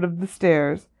reached the foot of the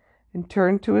stairs and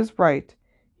turned to his right,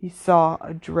 he saw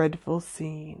a dreadful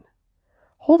scene.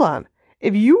 Hold on.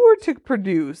 If you were to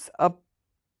produce a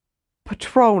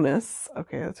Patronus,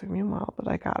 okay, that took me a while, but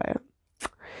I got it.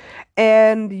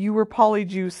 And you were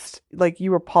polyjuiced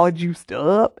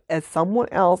up as someone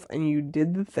else and you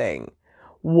did the thing,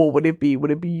 what would it be? Would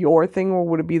it be your thing or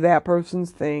would it be that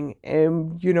person's thing?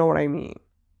 And you know what I mean.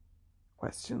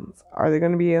 Questions. Are they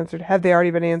going to be answered? Have they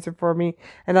already been answered for me?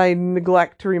 And I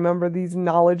neglect to remember these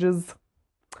knowledges?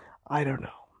 I don't know.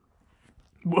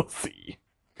 We'll see.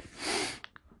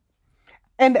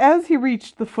 And as he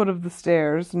reached the foot of the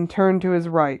stairs and turned to his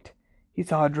right, he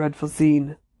saw a dreadful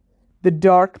scene. The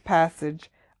dark passage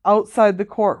outside the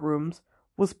courtrooms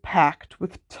was packed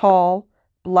with tall,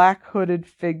 black-hooded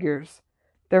figures,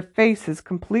 their faces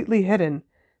completely hidden,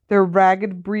 their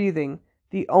ragged breathing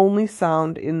the only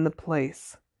sound in the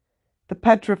place. The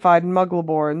petrified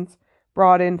Muggle-borns,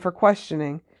 brought in for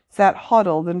questioning, sat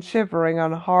huddled and shivering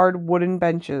on hard wooden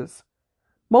benches.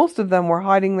 Most of them were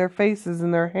hiding their faces in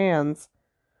their hands,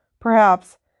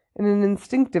 perhaps in an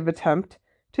instinctive attempt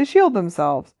to shield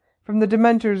themselves from the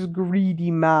Dementors'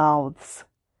 greedy mouths.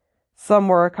 Some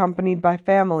were accompanied by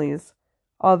families,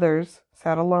 others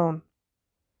sat alone.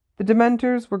 The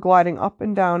Dementors were gliding up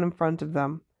and down in front of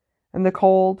them, and the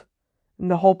cold, and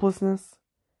the hopelessness,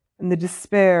 and the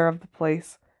despair of the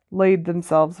place laid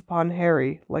themselves upon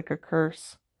Harry like a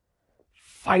curse.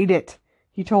 Fight it,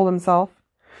 he told himself,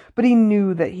 but he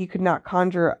knew that he could not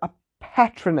conjure a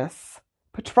Patronus,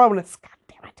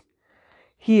 goddammit,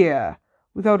 here,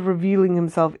 without revealing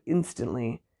himself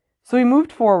instantly. So he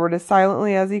moved forward as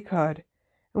silently as he could,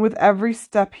 and with every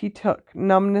step he took,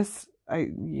 numbness...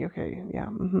 Answer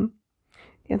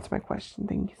my question,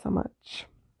 thank you so much.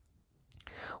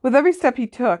 With every step he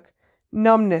took,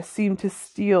 numbness seemed to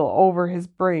steal over his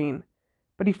brain,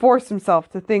 but he forced himself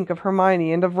to think of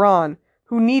Hermione and of Ron,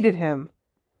 who needed him.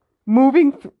 I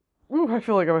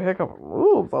feel like I'm a hiccup.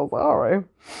 Ooh, I'm so sorry.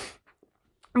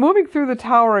 Moving through the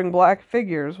towering black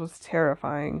figures was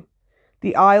terrifying.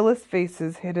 The eyeless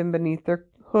faces hidden beneath their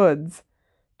hoods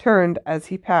turned as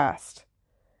he passed,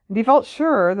 and he felt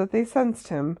sure that they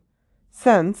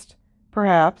sensed,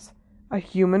 perhaps, a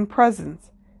human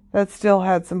presence that still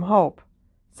had some hope,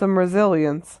 some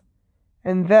resilience.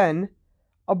 And then,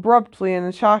 abruptly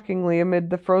and shockingly amid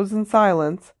the frozen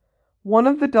silence, one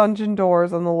of the dungeon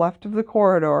doors on the left of the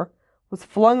corridor was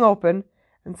flung open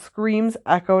and screams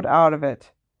echoed out of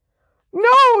it. No,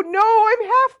 I'm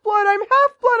half-blood,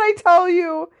 I tell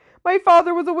you! My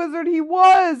father was a wizard, he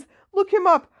was! Look him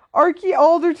up, Archie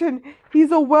Alderton,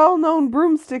 he's a well-known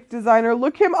broomstick designer,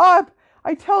 look him up!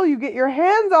 I tell you, get your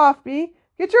hands off me!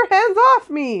 Get your hands off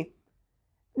me!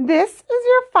 This is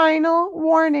your final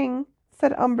warning,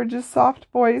 said Umbridge's soft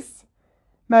voice,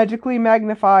 magically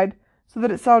magnified so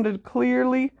that it sounded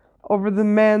clearly over the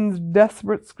man's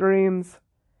desperate screams.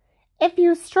 If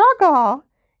you struggle,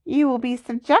 you will be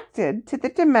subjected to the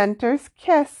Dementor's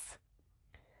kiss.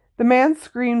 The man's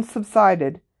screams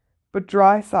subsided, but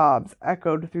dry sobs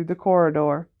echoed through the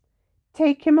corridor.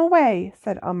 Take him away,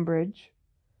 said Umbridge.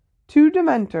 2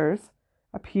 Dementors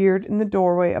appeared in the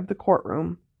doorway of the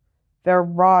courtroom, their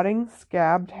rotting,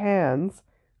 scabbed hands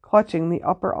clutching the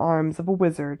upper arms of a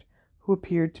wizard who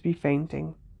appeared to be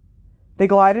fainting. They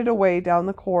glided away down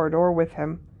the corridor with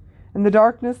him, and the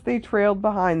darkness they trailed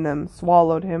behind them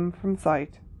swallowed him from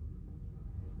sight.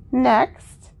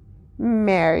 Next,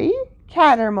 Mary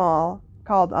Cattermole,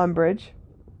 called Umbridge.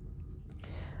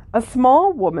 A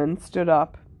small woman stood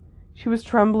up. She was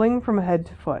trembling from head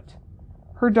to foot.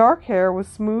 Her dark hair was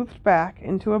smoothed back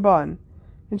into a bun,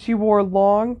 and she wore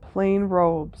long, plain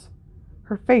robes.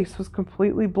 Her face was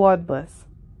completely bloodless.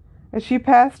 As she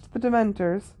passed the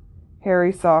Dementors,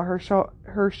 Harry saw her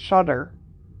shudder.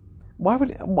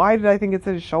 Why did I think it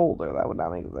said shoulder? That would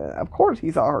not make sense. Of course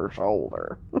he saw her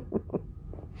shoulder.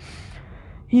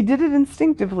 He did it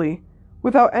instinctively,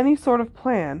 without any sort of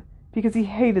plan, because he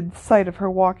hated the sight of her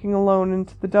walking alone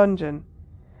into the dungeon.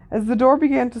 As the door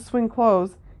began to swing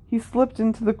closed, he slipped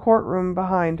into the courtroom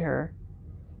behind her.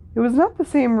 It was not the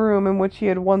same room in which he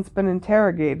had once been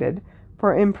interrogated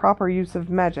for improper use of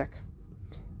magic.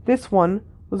 This one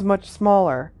was much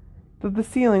smaller, though the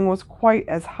ceiling was quite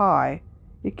as high.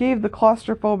 It gave the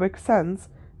claustrophobic sense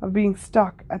of being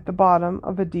stuck at the bottom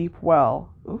of a deep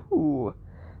well. Ooh,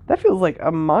 that feels like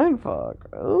a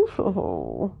mindfuck.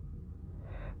 Ooh.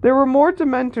 There were more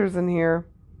Dementors in here,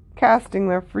 casting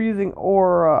their freezing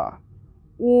aura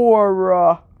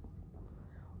over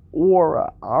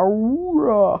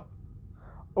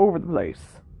the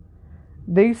place.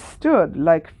 They stood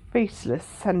like faceless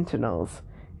sentinels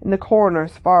in the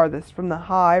corners farthest from the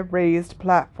high raised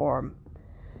platform.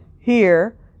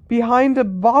 Here, behind a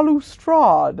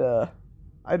balustrade,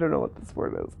 I don't know what this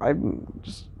word is, I'm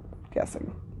just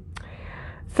guessing,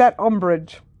 sat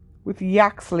Umbridge, with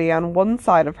Yaxley on one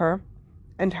side of her,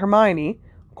 and Hermione,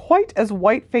 quite as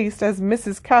white-faced as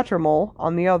Mrs. Cattermole,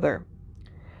 on the other.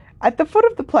 At the foot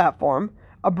of the platform,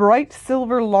 a bright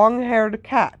silver long-haired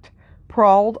cat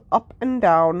prowled up and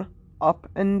down,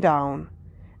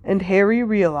 and Harry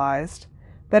realized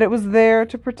that it was there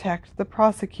to protect the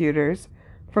prosecutors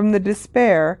from the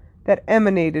despair that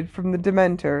emanated from the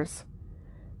Dementors.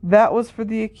 That was for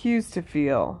the accused to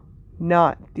feel,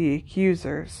 not the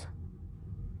accusers.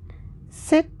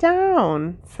 "Sit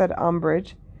down," said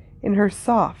Umbridge, in her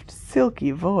soft,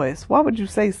 silky voice. Why would you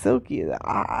say silky?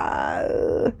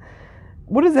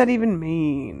 What does that even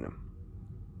mean?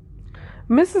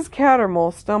 Mrs.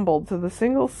 Cattermole stumbled to the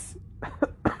single...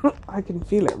 I can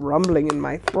feel it rumbling in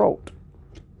my throat.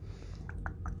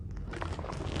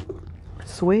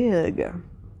 Swig.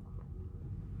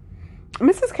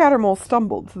 Mrs. Cattermole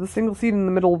stumbled to the single seat in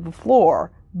the middle of the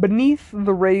floor, beneath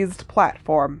the raised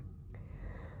platform.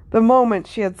 The moment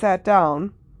she had sat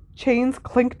down, chains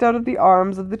clinked out of the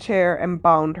arms of the chair and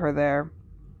bound her there.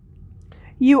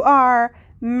 "You are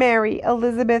Mary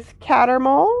Elizabeth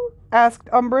Cattermole?" asked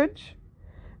Umbridge.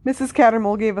 Mrs.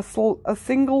 Cattermole gave a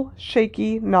single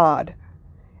shaky nod.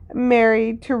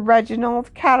 "Married to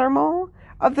Reginald Cattermole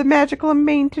of the Magical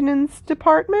Maintenance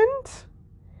Department?"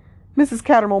 Mrs.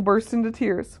 Cattermole burst into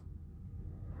tears.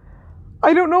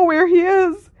 "I don't know where he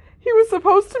is. He was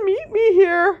supposed to meet me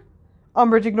here."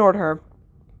 Umbridge ignored her.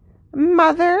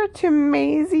 "Mother to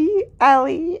Maisie,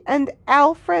 Ellie, and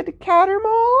Alfred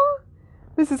Cattermole?"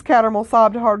 Mrs. Cattermole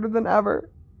sobbed harder than ever.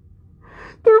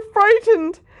 "They're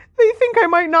frightened. They think I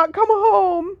might not come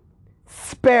home."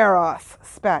 "Spare us,"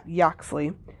 spat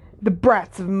Yaxley. "The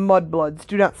brats of mudbloods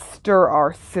do not stir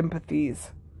our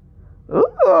sympathies."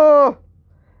 "Ugh!"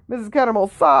 Mrs.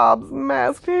 Cattermole's sobs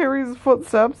masked Harry's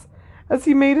footsteps as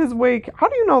he made his way... How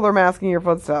do you know they're masking your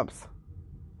footsteps?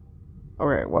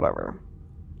 Okay, whatever.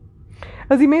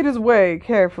 As he made his way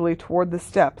carefully toward the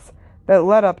steps that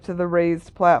led up to the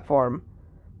raised platform,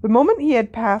 the moment he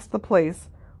had passed the place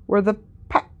where the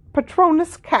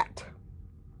Patronus cat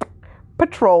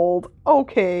patrolled,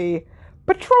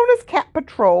 Patronus cat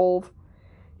patrolled,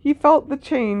 he felt the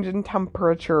change in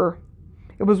temperature.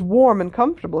 It was warm and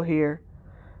comfortable here.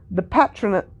 The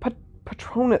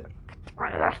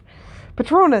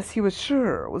Patronus, he was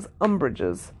sure, was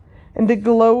Umbridge's, and it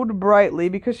glowed brightly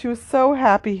because she was so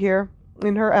happy here,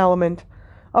 in her element,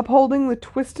 upholding the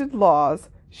twisted laws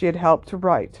she had helped to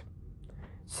write.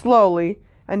 Slowly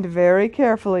and very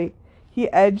carefully, he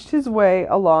edged his way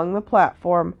along the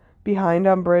platform behind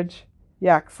Umbridge,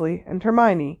 Yaxley, and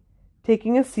Hermione,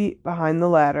 taking a seat behind the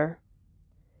latter.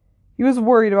 He was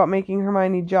worried about making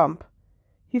Hermione jump.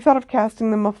 He thought of casting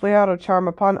the Muffliato charm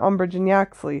upon Umbridge and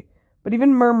Yaxley, but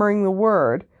even murmuring the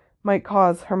word might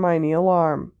cause Hermione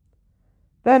alarm.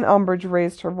 Then Umbridge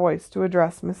raised her voice to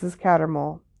address Mrs.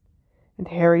 Cattermole, and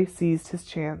Harry seized his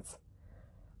chance.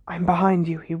 "I'm behind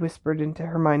you," he whispered into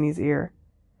Hermione's ear.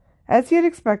 As he had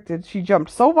expected, she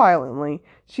jumped so violently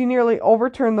she nearly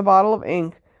overturned the bottle of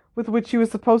ink with which she was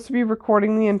supposed to be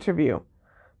recording the interview.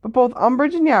 But both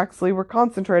Umbridge and Yaxley were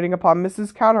concentrating upon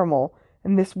Mrs. Cattermole,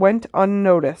 and this went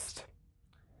unnoticed.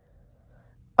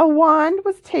 "A wand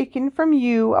was taken from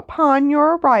you upon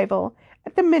your arrival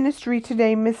at the ministry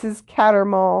today, Mrs.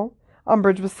 Cattermole,"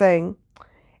 Umbridge was saying.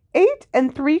 8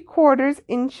 3/4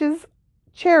 inches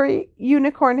cherry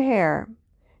unicorn hair.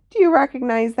 Do you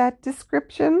recognize that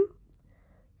description?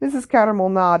 Mrs.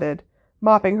 Cattermole nodded,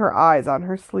 mopping her eyes on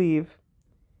her sleeve.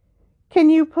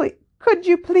 Could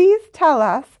you please tell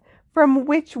us from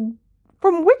which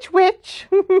witch?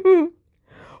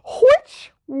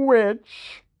 Which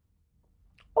witch?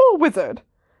 Oh, wizard,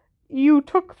 you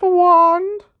took the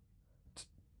wand?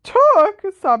 Took?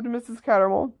 Sobbed Mrs.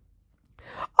 Cattermole.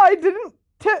 I didn't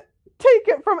take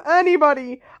it from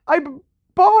anybody. I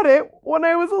bought it when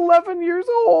I was 11 years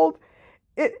old.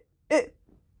 It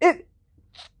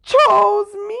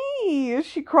chose me,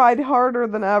 she cried harder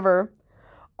than ever.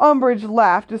 Umbridge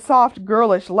laughed, a soft,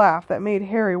 girlish laugh that made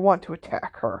Harry want to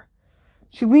attack her.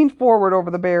 She leaned forward over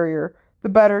the barrier, the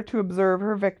better to observe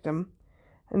her victim,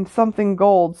 and something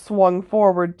gold swung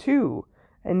forward too,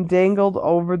 and dangled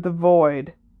over the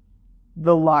void.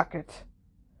 The locket.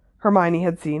 Hermione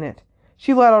had seen it.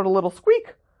 She let out a little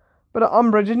squeak, but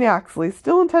Umbridge and Yaxley,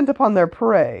 still intent upon their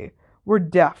prey, were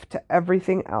deaf to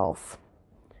everything else.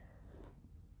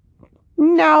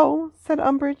 No, said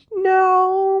Umbridge.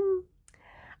 No,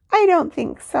 I don't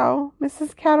think so,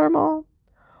 Mrs. Cattermole.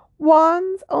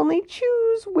 Wands only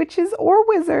choose witches or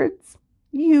wizards.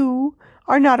 You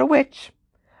are not a witch.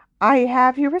 I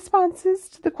have your responses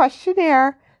to the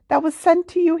questionnaire that was sent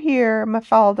to you here,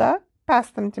 Mafalda. Pass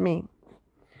them to me.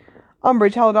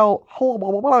 Umbridge held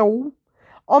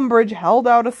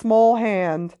out a small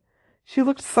hand. She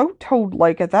looked so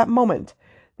toad-like at that moment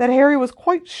that Harry was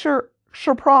quite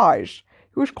surprised.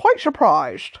 He was quite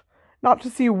surprised not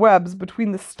to see webs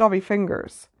between the stubby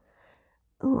fingers.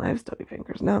 Oh, I have stubby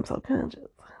fingers. Now I'm self-conscious.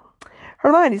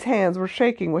 Hermione's hands were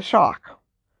shaking with shock.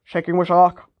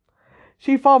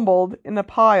 She fumbled in a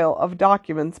pile of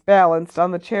documents balanced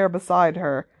on the chair beside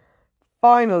her,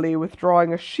 finally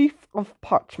withdrawing a sheaf of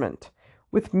parchment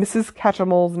with Mrs.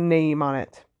 Cattermole's name on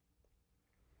it.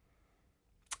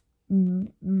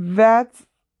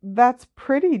 That's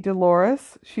pretty,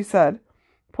 Dolores, she said,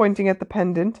 pointing at the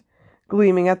pendant,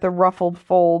 gleaming at the ruffled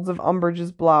folds of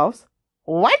Umbridge's blouse.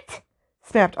 What?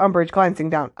 Snapped Umbridge, glancing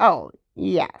down. Oh,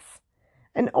 yes.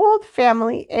 An old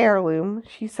family heirloom,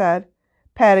 she said,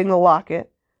 patting the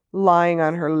locket, lying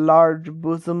on her large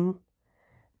bosom.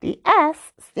 The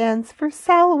S stands for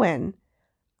Selwyn.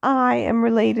 I am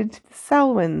related to the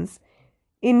Selwyns.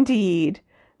 Indeed,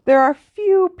 there are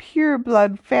few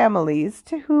pure-blood families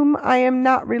to whom I am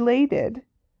not related.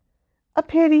 A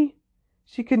pity,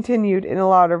 she continued in a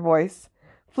louder voice,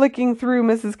 flicking through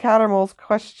Mrs. Cattermole's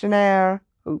questionnaire.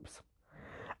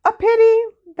 A pity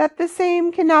that the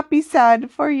same cannot be said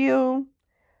for you.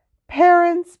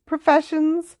 Parents,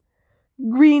 professions,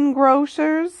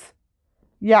 greengrocers.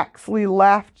 Yaxley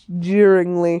laughed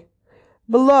jeeringly.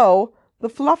 Below, the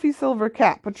fluffy silver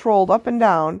cat patrolled up and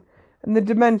down, and the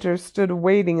Dementors stood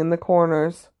waiting in the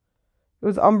corners. It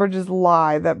was Umbridge's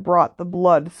lie that brought the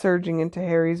blood surging into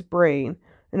Harry's brain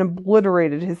and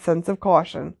obliterated his sense of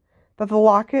caution, that the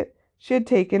locket she had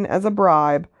taken as a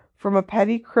bribe from a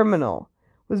petty criminal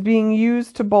was being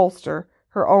used to bolster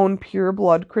her own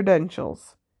pure-blood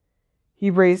credentials. He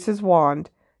raised his wand,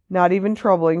 not even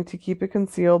troubling to keep it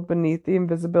concealed beneath the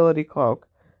invisibility cloak,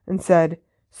 and said,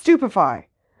 Stupefy!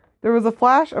 There was a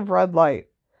flash of red light.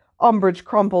 Umbridge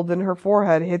crumpled and her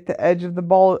forehead hit the edge of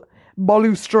the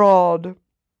balustrade.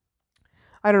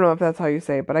 I don't know if that's how you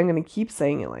say it, but I'm going to keep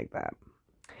saying it like that.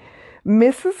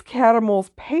 Mrs. Cattermole's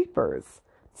papers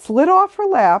slid off her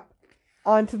lap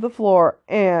onto the floor,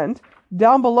 and,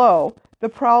 down below, the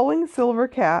prowling silver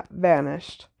cat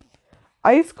vanished.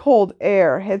 Ice-cold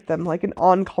air hit them like an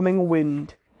oncoming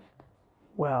wind.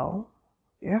 Well,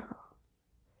 yeah.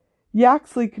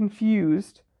 Yaxley,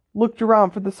 confused, looked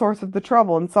around for the source of the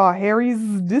trouble and saw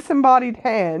Harry's disembodied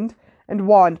hand and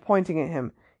wand pointing at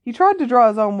him. He tried to draw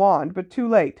his own wand, but too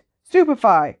late.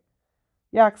 Stupefy!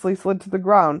 Yaxley slid to the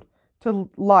ground to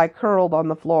lie curled on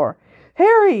the floor.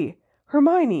 Harry!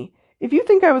 Hermione, if you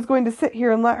think I was going to sit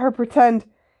here and let her pretend...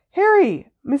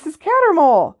 Harry! Mrs.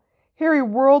 Cattermole! Harry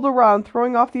whirled around,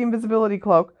 throwing off the invisibility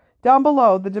cloak. Down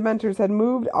below, the Dementors had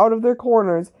moved out of their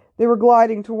corners. They were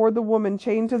gliding toward the woman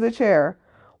chained to the chair.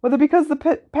 Whether because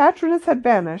the patroness had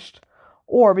vanished,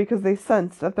 or because they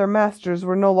sensed that their masters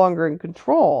were no longer in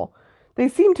control, they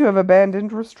seemed to have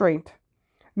abandoned restraint.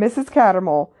 Mrs.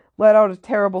 Cattermole let out a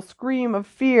terrible scream of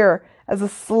fear as a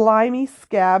slimy,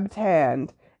 scabbed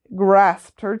hand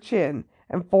grasped her chin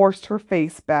and forced her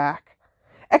face back.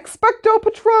 Expecto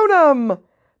Patronum!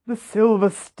 The silver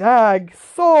stag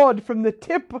soared from the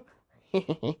tip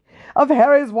of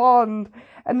Harry's wand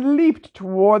and leaped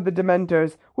toward the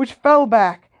Dementors, which fell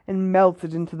back and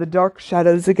melted into the dark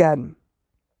shadows again.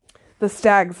 The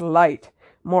stag's light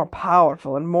more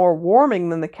powerful and more warming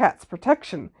than the cat's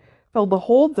protection, filled the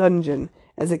whole dungeon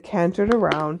as it cantered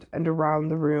around and around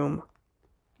the room.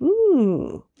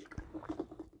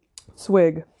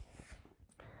 Swig.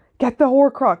 Get the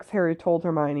Horcrux, Harry told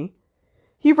Hermione.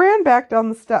 He ran back down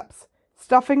the steps,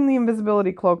 stuffing the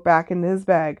invisibility cloak back into his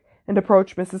bag, and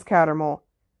approached Mrs. Cattermole.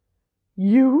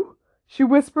 You? She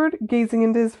whispered, gazing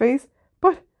into his face.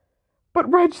 But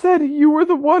Reg said you were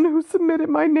the one who submitted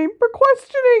my name for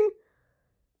questioning.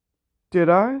 Did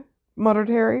I? Muttered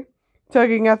Harry,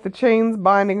 tugging at the chains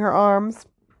binding her arms.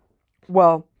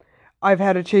 Well, I've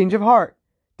had a change of heart.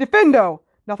 Defendo!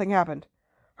 Nothing happened.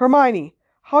 Hermione,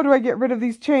 how do I get rid of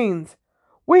these chains?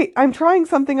 Wait, I'm trying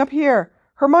something up here.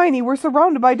 Hermione, we're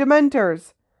surrounded by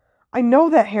Dementors. I know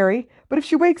that, Harry, but if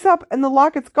she wakes up and the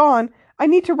locket's gone, I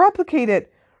need to replicate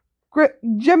it.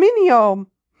 Geminio!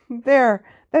 There,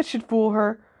 that should fool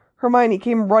her. Hermione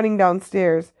came running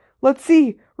downstairs. Let's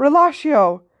see,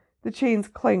 Relatio! The chains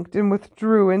clanked and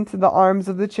withdrew into the arms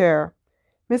of the chair.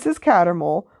 Mrs.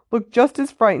 Cattermole looked just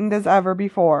as frightened as ever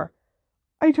before.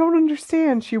 I don't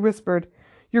understand, she whispered.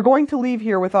 You're going to leave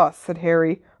here with us, said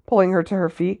Harry, pulling her to her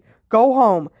feet. Go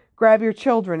home, grab your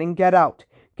children, and get out.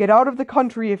 Get out of the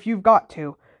country if you've got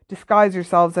to. Disguise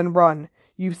yourselves and run.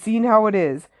 You've seen how it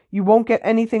is. You won't get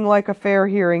anything like a fair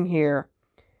hearing here.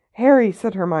 Harry,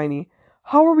 said Hermione,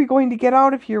 how are we going to get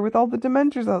out of here with all the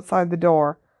Dementors outside the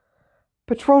door?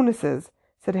 Patronuses,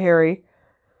 said Harry.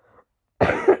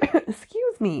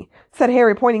 Excuse me, said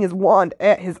Harry, pointing his wand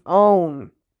at his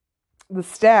own. The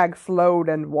stag slowed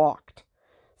and walked,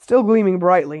 still gleaming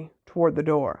brightly, toward the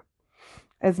door.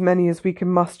 As many as we can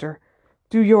muster.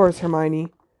 Do yours,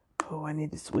 Hermione. Oh, I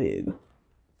need a swig.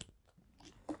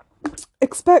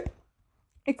 Expecto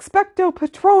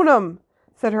Patronum,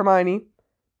 said Hermione.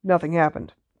 Nothing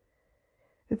happened.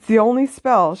 It's the only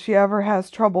spell she ever has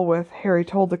trouble with, Harry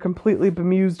told the completely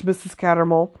bemused Mrs.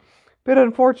 Cattermole. Bit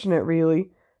unfortunate,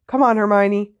 really. Come on,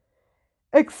 Hermione.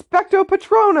 Expecto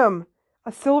Patronum!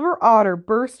 A silver otter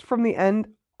burst from the end.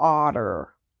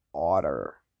 Otter.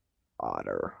 Now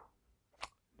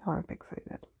I'm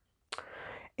fixated.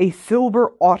 A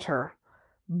silver otter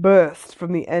burst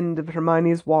from the end of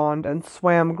Hermione's wand and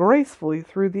swam gracefully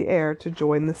through the air to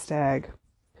join the stag.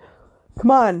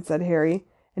 Come on, said Harry,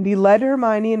 and he led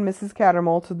Hermione and Mrs.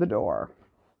 Cattermole to the door.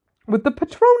 When the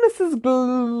Patronuses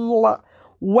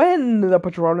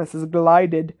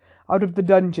glided out of the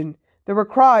dungeon, there were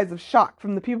cries of shock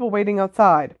from the people waiting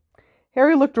outside.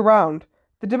 Harry looked around.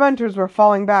 The Dementors were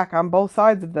falling back on both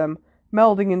sides of them,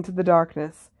 melding into the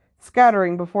darkness,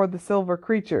 scattering before the silver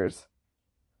creatures.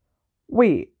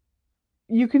 Wait,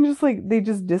 you can just, they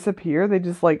just disappear? They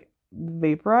just,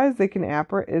 vaporize? They can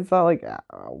is that,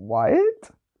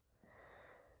 what?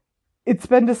 It's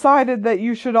been decided that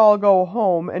you should all go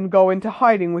home and go into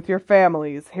hiding with your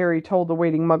families, Harry told the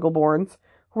waiting Muggle-borns,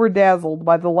 who were dazzled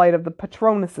by the light of the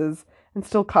Patronuses and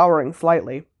still cowering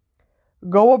slightly.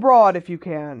 Go abroad if you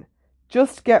can.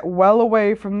 Just get well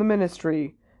away from the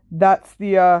ministry. That's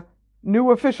the,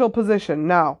 new official position.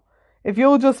 Now, if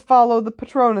you'll just follow the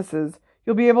Patronuses,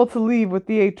 you'll be able to leave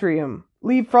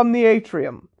from the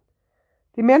atrium.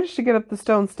 They managed to get up the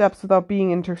stone steps without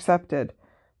being intercepted,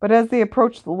 but as they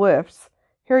approached the lifts,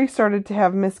 Harry started to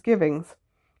have misgivings.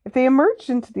 If they emerged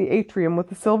into the atrium with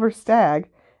the silver stag,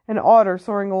 an otter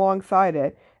soaring alongside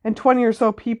it, and 20 or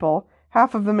so people,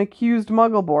 half of them accused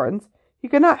Muggle-borns, he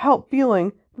could not help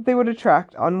feeling that they would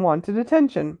attract unwanted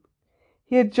attention.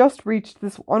 He had just reached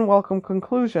this unwelcome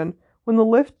conclusion when the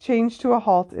lift changed to a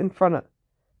halt in front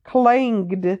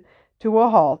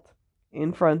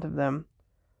of them.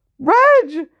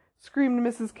 Reg! Screamed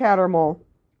Mrs. Cattermole,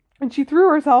 and she threw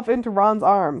herself into Ron's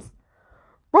arms.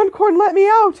 Runcorn, let me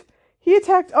out! He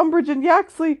attacked Umbridge and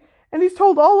Yaxley, and he's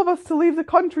told all of us to leave the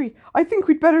country. I think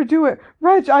we'd better do it.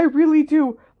 Reg, I really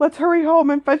do. Let's hurry home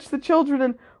and fetch the children,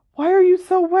 and why are you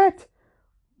so wet?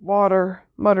 Water,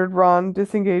 muttered Ron,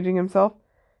 disengaging himself.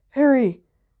 Harry,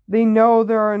 they know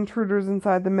there are intruders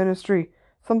inside the ministry.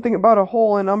 Something about a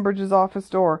hole in Umbridge's office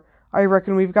door. I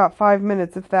reckon we've got 5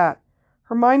 minutes, if that.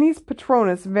 Hermione's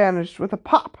Patronus vanished with a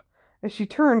pop as she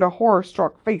turned a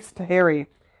horror-struck face to Harry.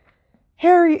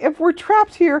 Harry, if we're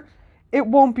trapped here, it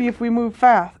won't be if we move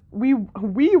fast. We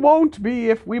won't be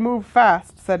if we move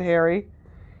fast, said Harry.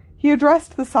 He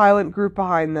addressed the silent group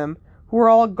behind them, who were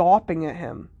all gawping at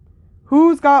him.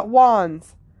 Who's got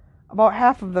wands? About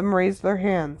half of them raised their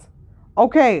hands.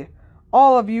 Okay,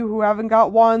 all of you who haven't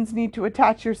got wands need to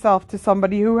attach yourself to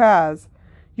somebody who has.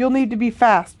 You'll need to be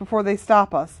fast before they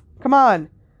stop us. Come on.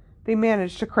 They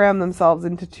managed to cram themselves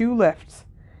into 2 lifts.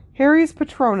 Harry's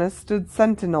Patronus stood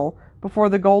sentinel before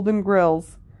the golden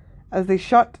grills, as they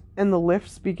shut and the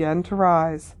lifts began to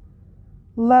rise.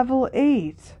 "Level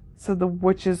 8, said the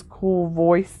witch's cool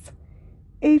voice.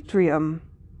 "Atrium."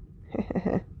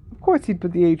 Of course he'd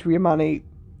put the atrium on 8.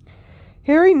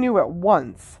 Harry knew at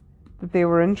once that they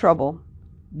were in trouble.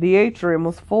 The atrium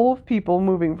was full of people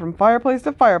moving from fireplace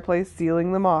to fireplace,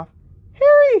 sealing them off.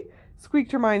 "Harry!"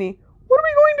 squeaked Hermione. "What are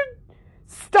we going to—"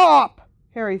 "Stop!"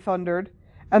 Harry thundered,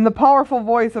 and the powerful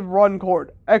voice of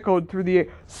Runcorn echoed through the air.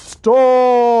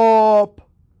 "Stop!"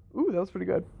 Ooh, that was pretty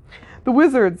good. The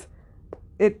wizards...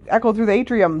 It echoed through the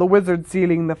atrium. The wizards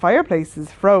sealing the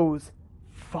fireplaces froze.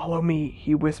 "Follow me,"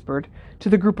 he whispered to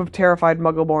the group of terrified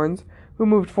Muggle-borns, who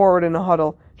moved forward in a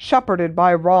huddle, shepherded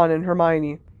by Ron and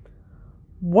Hermione.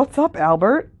 "What's up,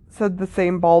 Albert?" said the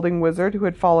same balding wizard who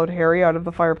had followed Harry out of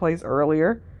the fireplace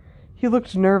earlier. He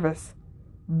looked nervous.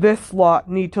 "This lot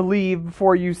need to leave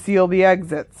before you seal the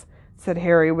exits," said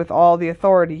Harry with all the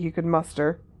authority he could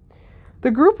muster.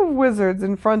 The group of wizards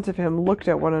in front of him looked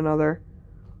at one another.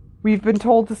 "We've been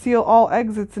told to seal all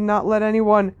exits and not let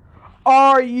anyone—"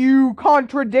 "Are you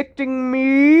contradicting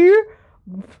me?"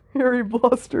 Harry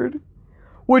blustered.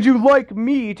 "Would you like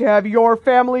me to have your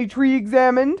family tree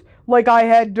examined, like I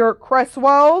had Dirk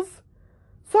Cresswell's?"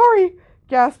 "Sorry,"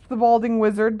 gasped the balding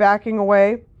wizard, backing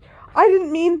away. "I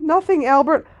didn't mean nothing,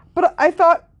 Albert, but I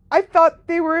thought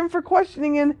they were in for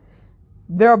questioning and—"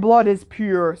 "Their blood is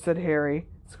pure," said Harry.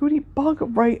 "Scooty,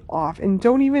 bug right off and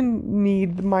don't even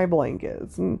need my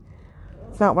blankets. And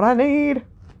it's not what I need.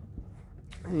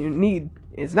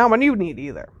 It's not what you need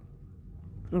either."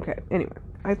 Okay, anyway,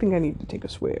 I think I need to take a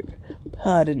swig.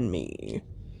 Pardon me.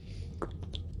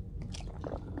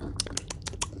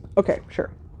 Okay,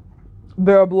 sure.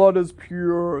 "Their blood is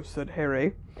pure," said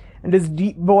Harry, and his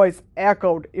deep voice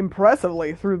echoed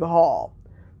impressively through the hall.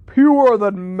 "Purer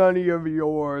than many of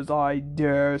yours, I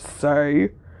dare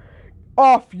say.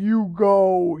 Off you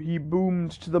go," he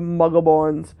boomed to the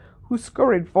Muggle-borns, who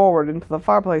scurried forward into the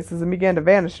fireplaces and began to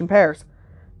vanish in pairs.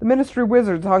 The Ministry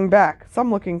wizards hung back,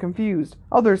 some looking confused,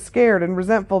 others scared and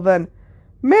resentful. Then,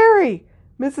 "Mary!"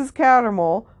 Mrs.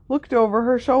 Cattermole looked over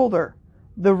her shoulder.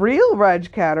 The real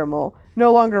Reg Cattermole,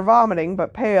 no longer vomiting,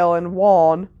 but pale and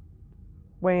wan,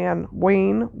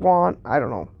 I don't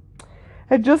know,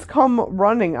 had just come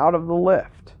running out of the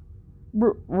lift.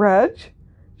 "Reg?"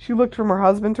 She looked from her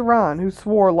husband to Ron, who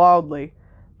swore loudly.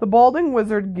 The balding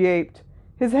wizard gaped,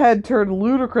 his head turned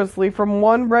ludicrously from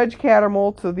one Reg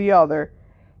Cattermole to the other.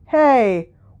 "Hey,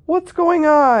 what's going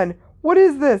on? What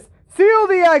is this? Seal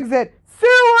the exit! Seal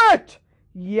it!"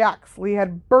 Yaxley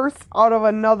had burst out of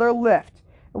another lift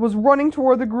and was running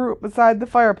toward the group beside the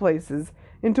fireplaces,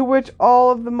 into which all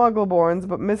of the Muggle-borns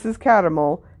but Mrs.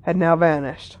 Cattermole had now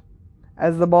vanished.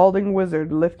 As the balding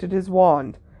wizard lifted his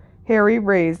wand, Harry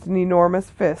raised an enormous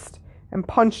fist and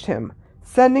punched him,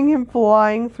 sending him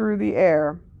flying through the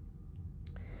air.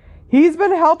 "He's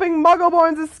been helping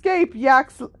Muggle-borns escape,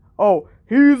 Yaxley!" "Oh,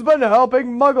 he's been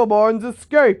helping Muggle-borns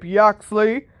escape,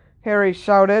 Yaxley!" Harry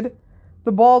shouted.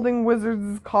 The balding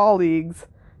wizard's colleagues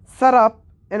set up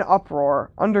an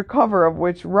uproar, under cover of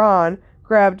which Ron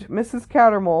grabbed Mrs.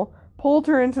 Cattermole, pulled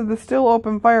her into the still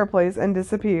open fireplace, and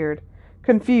disappeared.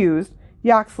 Confused,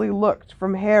 Yaxley looked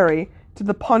from Harry to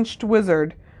the punched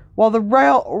wizard, while the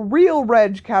real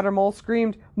Reg Cattermole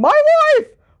screamed, "My wife!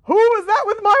 Who was that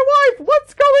with my wife?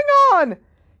 What's going on?"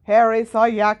 Harry saw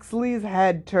Yaxley's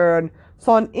head turn,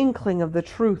 saw an inkling of the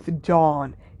truth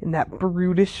dawn in that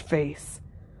brutish face.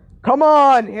 "Come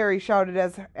on!" Harry shouted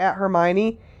at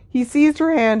Hermione. He seized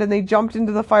her hand and they jumped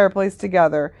into the fireplace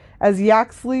together as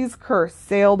Yaxley's curse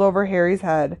sailed over Harry's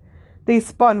head. They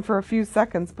spun for a few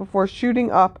seconds before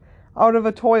shooting up out of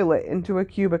a toilet into a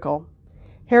cubicle.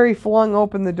 Harry flung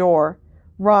open the door.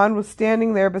 Ron was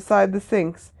standing there beside the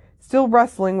sinks, still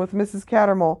wrestling with Mrs.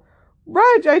 Cattermole.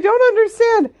 "Reg, I don't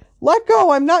understand. Let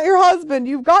go. I'm not your husband.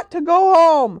 You've got to go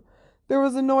home." There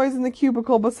was a noise in the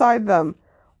cubicle behind them.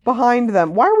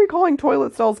 Why are we calling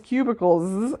toilet stalls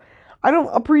cubicles? I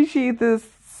don't appreciate this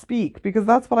speak, because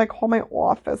that's what I call my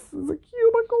office, is a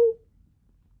cubicle.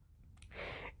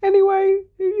 Anyway,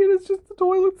 it is just the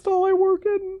toilet stall I work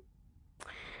in.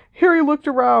 Harry looked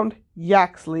around.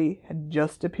 Yaxley had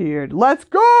just appeared. "Let's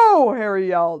go!" Harry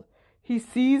yelled. He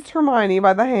seized Hermione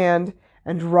by the hand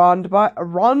and Ron by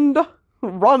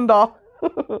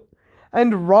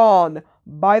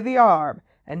the arm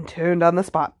and turned on the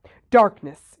spot.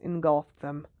 Darkness engulfed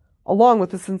them, along with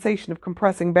the sensation of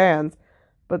compressing bands.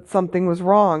 But something was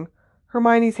wrong.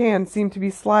 Hermione's hand seemed to be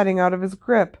sliding out of his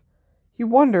grip. He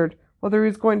wondered whether he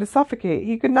was going to suffocate.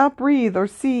 He could not breathe or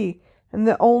see, and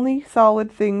the only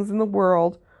solid things in the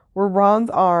world were Ron's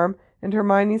arm and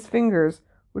Hermione's fingers,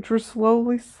 which were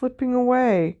slowly slipping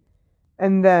away.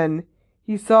 And then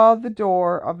he saw the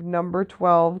door of number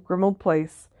 12 Grimmauld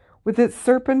Place, with its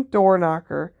serpent door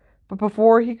knocker, but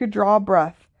before he could draw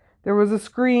breath, there was a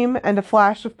scream and a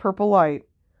flash of purple light.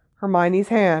 Hermione's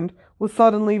hand was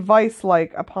suddenly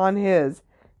vice-like upon his,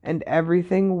 and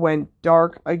everything went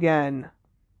dark again.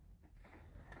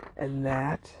 And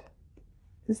that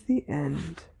is the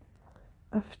end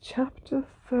of chapter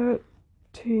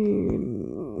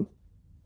 13.